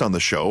expressed on the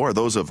show are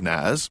those of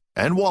Naz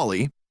and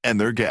Wally and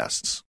their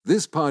guests.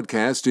 This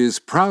podcast is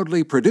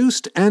proudly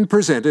produced and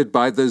presented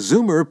by the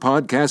Zoomer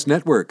Podcast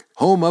Network,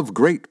 home of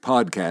great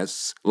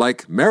podcasts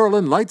like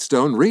Marilyn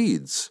Lightstone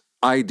Reads,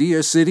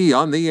 Idea City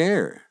on the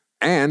Air,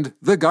 and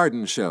The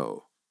Garden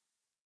Show.